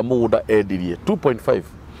kienyu kia mugunda endirie 2.5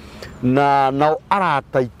 na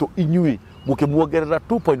arataito inyui mukimuongerera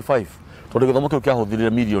 2.5 tondu githomo kiu kia huthirire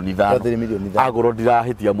milioni 5 agoro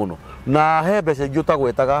ndirahitia muno na he mbeca ingi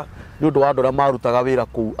utagwetaga ni undu wa andu aria marutaga wira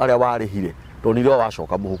kuu aria warihire tondu nire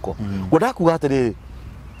wacoka muhuko ngwenda kuga atiri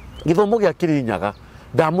githomo gia Kirinyaga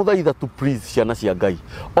ndamuthaitha to please ciana cia Ngai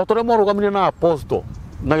o tore morugamire na apostle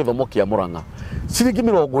na githomo kia Muranga ciringi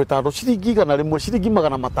 50 ciringi 100 ciringi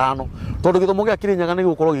 500 tondu githomo gia Kirinyaga ni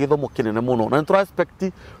gukorwo githomo kinene muno na ntura expect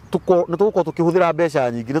ni tugukorwo tukihuthira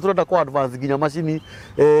mbeca nyingi ni turenda ku advance ginya macini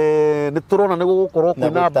ni turona ni gukorwo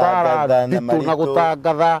kwina bara nditu na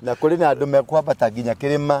gutangatha na kuri na andu mekwambata ginya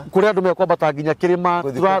kirima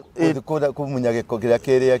kumunya giko kiria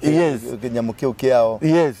kiria kinyamu kiu kiao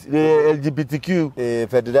LGBTQ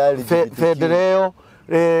federal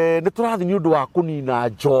ni turathi ni undu wa kunina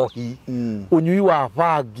njohi unyui wa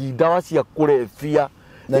bangi ndawa cia kurefia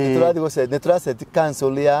na ni turathi ni turaseti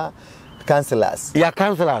council ya councillors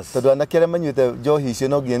tondu anakere manyuite njohi icio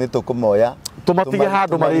no nginya ni tukumoya tumatige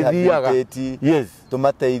handu marithiaga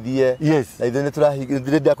tumateithie na ithu ni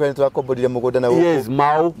turahingira kwa ni turakomborire mugunda na guku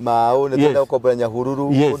mau ni tunda gukombora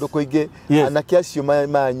Nyahururu kundu kuingi anake acio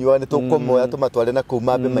manyua ni tukumoya tumatware na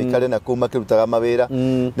kuma mbe maikare na kuma kirutaga mawira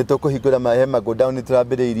ni tukuhingura mahema go down ni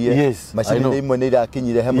turambiriirie macini imwe ni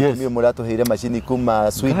irakinyire he mutumia muratuheire macini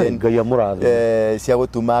kuma Sweden cia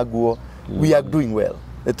gutuma nguo we are doing well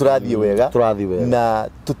turathie wega na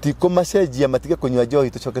tutikumacenjia matige kunywa njohi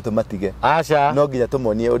tucoke tumatige no nginya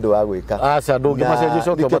tumonie undu wa gwika ndungi macenjia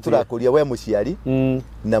coke matige turakuria we muciari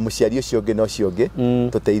na muciari ucio ungi no cio ungi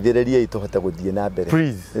tuteithiririe ituhote guthie na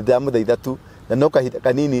mbere ndamuthaitha tu na no kahita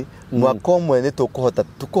kanini mwaka umwe ni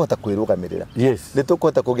tukuhota kwirugamirira ni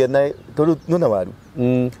tukuhota kugia na nuna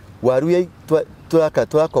waru yai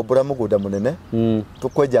turakombora mugunda munene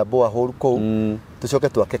tukwenja boa hole kou tucoke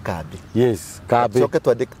twake kambi tucoke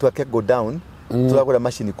twake go down turagura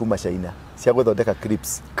machine kuma China cia guthondeka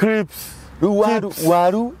clips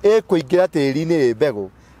waru ikuingira tiri-ini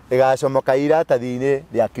mbegu igacomoka iratathi-ini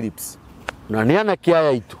ria clips na ni ana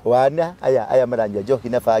kiaya itu wana aya maranja njohi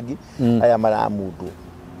na bangi aya maramundwo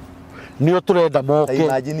nio turenda moke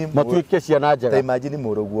matuike ciana njega imagine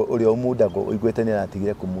muruguo uria umundagwo uiguite ni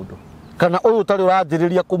aratigire kumundo kana uyu tari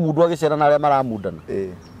uranjiriria kumundwa gicera na aria maramundana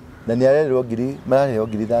na ni arerwo ngiri mararehwo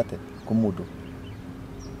ngiri 30 kumundo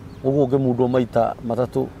uguo ngimundwo maita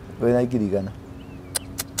matatu wena ngiri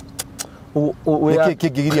 100 niki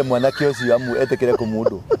kingigiria mwanake ucio amu etekere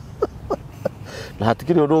kumundo na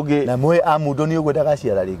hatikire undu ungi na mwe amundo ni uguo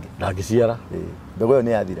ndagaciara ringi ndangiciara mbego yo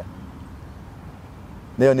ni yathira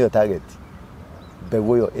niyo target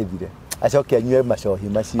mbegu yo ithire acoke anyue macohi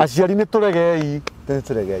macio aciari ni turegei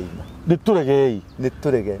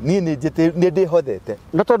ni njite ni ndihothete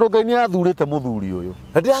na tondu Ngai ni athurite muthuri uyu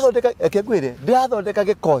na ndirathondeka ekengwire ndirathondeka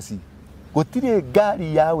gikosi gutire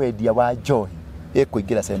ngari ya wendia wa njohi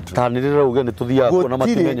ikuingira central tanirira uge ni tuthia kuona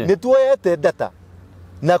matimenye ni tuoyete data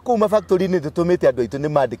na kuma factory ni tutumite andu aitu ni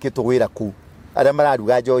mandikitwo wira ku aria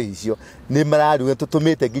mararuga njohi icio ni mararuga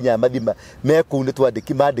tutumite nginya mathima meku ni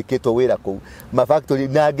twandiki mandikitwo wira ku ma factory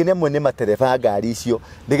na ngine mwe ni matereba ngari icio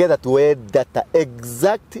nigetha tuwe data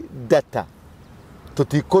exact data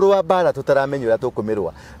tutikurwa bara tutaramenyera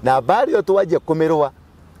tukumirwa na bari yo twaje kumirwa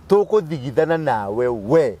tukuthigithana nawe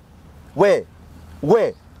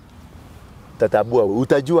we tatabua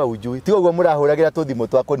utajua ujui ti ogwo murahuragira tuthimo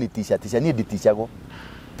twako ni t-shirt ni nditicago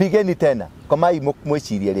pigeni tena komai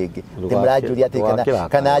mwicirie ringi timurajuria ati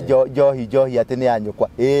kana johi ati ni anyukwa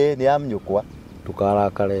ni amnyukwa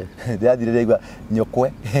tukarakare ndathire rigwa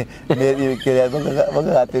nyukwe ni kiria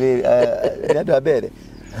bogatiri ni andu abere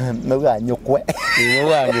muga nyukwe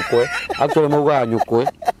actually muga nyukwe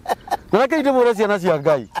na kaide mure ciana cia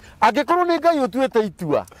Ngai angikorwo ni Ngai utuite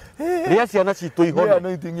itua ria ciana citu ihona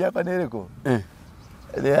no itingia pa niriko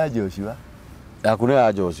ria Joshua yakune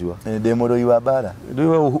ya Joshua ndi murui wa bara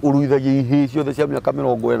ndiwe uruithagia ihi ciothe cia miaka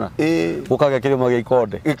 40 ukage kirima gia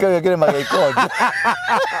ikonde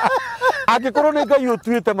angikorwo ni Ngai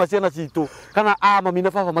utuite maciana citu kana mami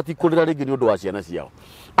na baba matikurira ringi ni undu wa ciana ciao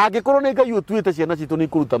angikorwo ni Ngai utuite ciana citu ni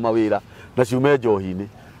kuruta mawira na ciume njohi-ini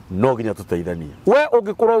no ginya tuteithanie we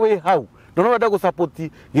ungikorwo wi hau no wenda gu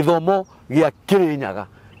support githomo gia Kirinyaga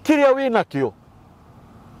kiria wi nakio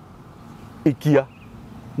ikia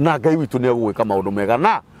na Ngai witu ni agwika maundu mega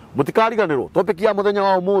na mutikariganirwo topic ya muthenya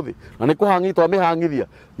wa umuthi na ni kuhangitwa mihangithia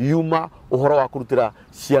yuma uhoro wa kurutira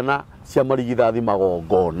ciana cia marigithathi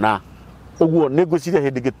magongona uguo ni ngwiciria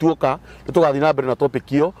hindi gituoka tugathi na mbere na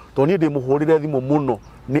topic iyo to ni ndi muhurire thimu muno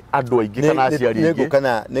ni andu aingi kana aciari aingi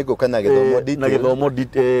nego kana githomo detail na githomo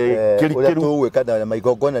kirikiru tuwe kana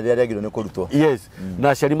maigongona ria riagirwo ni kurutwo yes na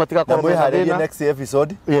aciari matigakorwo mwiharirie next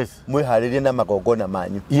episode yes mwiharirie na magongona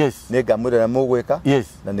manyu yes ningamwira na mugwika yes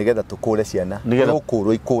na nigetha tukure ciana ni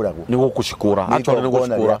gukurwo ikuragwo ni gukucikura actually ni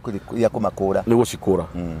gucikura ya kumakura ni gucikura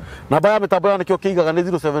namba ya mitambo ya nikio kiigaga ni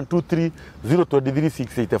 0723 023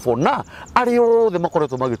 684 na ari othe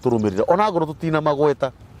makoretwo magiturumirira ona ngoro tutina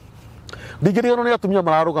magweta ndigirigano ni atumia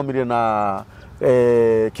mararugamirire na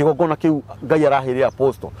kigongona kiu Ngai arahire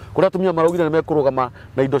apostle kuria atumia marugire ni mekurugama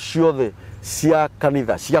na indo ciothe cia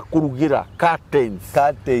kanitha cia kurugira curtains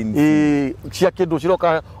cia kindu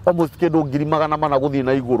ciroka almost kindu 400 guthii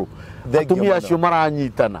na iguru atumia acio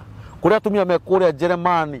maranyitana kuria atumia mekuria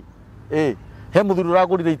Jeremani he muthuri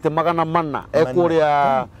uragurire ite 400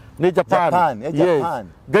 ekuria ni Japan yes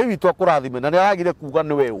Ngai witu akurathime na ni aragire kuga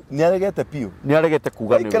ni wewe ni aregete piu ni aregete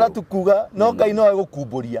kuga ni wewe ikara tukuga no Ngai no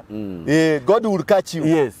agukumburia God will catch you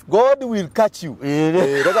yes God will catch you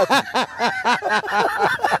rega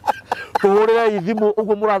tuhurira ithimu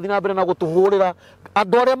uguo murathi na mbere na gutuhurira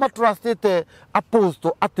andu aria matrustite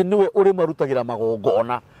apostle ati niwe uri marutagira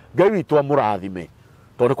magongona Ngai witu amurathime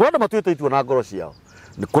tondu kuri andu matuite itwa na ngoro ciao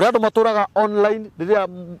ni kuri andu maturaga online riria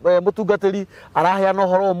mutungatiri araheana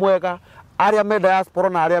uhoro mwega aria me diaspora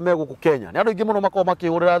na aria me guku Kenya ni andu ingi muno makoma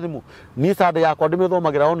makihurira thimu ni sande yakwa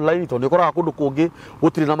ndimithomagira online tondu ikoraga kundu kungi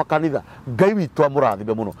gutiri na makanitha Ngai witu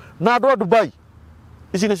amurathime muno na andu a Dubai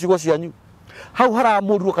ici ni ciugo cianyu hau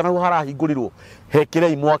haramurwo kana harahingũrirwo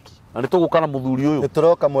hekirei mwaki na nitugukana muthuri uyu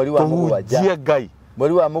nituroka mweri wa mugwanja Ngai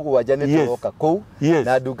mweri wa mugwanja nituroka kuu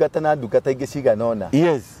na ndungata ingi ciganona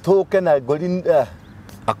tuke na ngori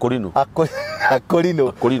akorino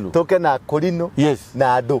tuke na akorino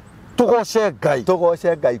na andu tugoce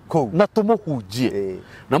Ngai kuu na tumuhunjie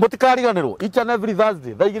na mutikariganirwo each and every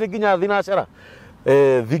Thursday thaigire nginya thinacera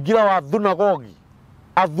thingira wa thunagogi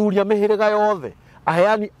athuria mihiriga yothe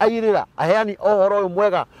aheani airira aheani ohoro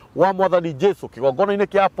mwega wa mwathani Jesu kigongona-ini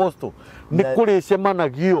kia apostle ni kuri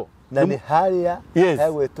cemanagio na ni haria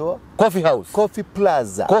hegwetwo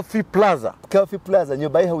Coffee Plaza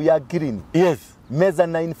nyumba hau ya green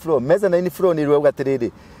mezzanine floor ni rwego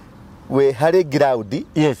atiriri we hari ground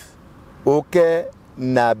uke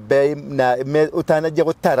na bei na utanajia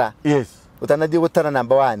gutara utanajia gutara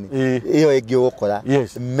number 1 iyo ingi ukora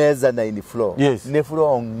mezzanine floor ni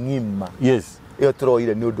floor ngima iyo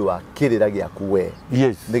turoire ni undu wa kirira giaku we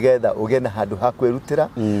nigetha uge na handu ha kwirutira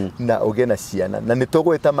na uge na ciana na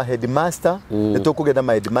nitugwita ma headmaster nitukugenda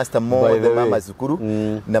ma headmaster mothe ma cukuru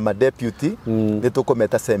na ma deputy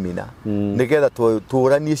nitukumeta seminar nigetha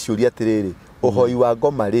turanie ciuria atiriri uhoi wa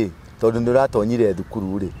ngoma ri tondu ndiratonyire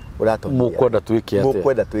thukuru ri mukwenda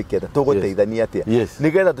twike atia tuguteithania atia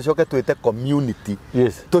nigetha tucoke twite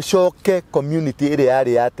community iri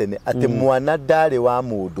yari ya tene ati mwana ndari wa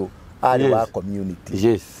mundu ari wa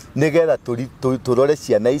community nigetha turore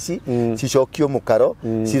ciana ici cicokio mukaro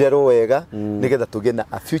cirerwo wega nigetha tuge na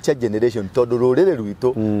a future generation tondu rurire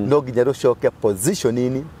rwitu no nginya rucoke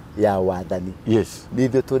position ya wathani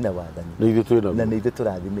nithu twina wathani na nithu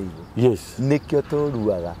turathimeirwo nikio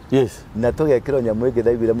turuaga na tugekirwo nyamu ingi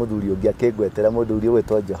thaiguire muthuri ungi akingwetera muthuri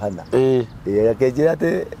wetwo Johana akenjira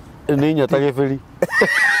ati ni nyata gibiri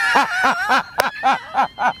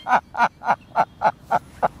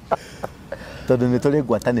tondu ni turi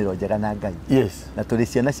ngwataniro njega na Ngai na turi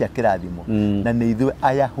ciana cia kirathimo na ni ithu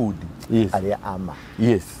ayahudi aria ama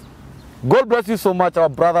God bless you so much our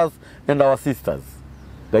brothers and our sisters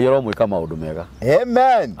Ngai aromwika maundu mega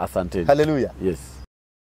amen asante hallelujah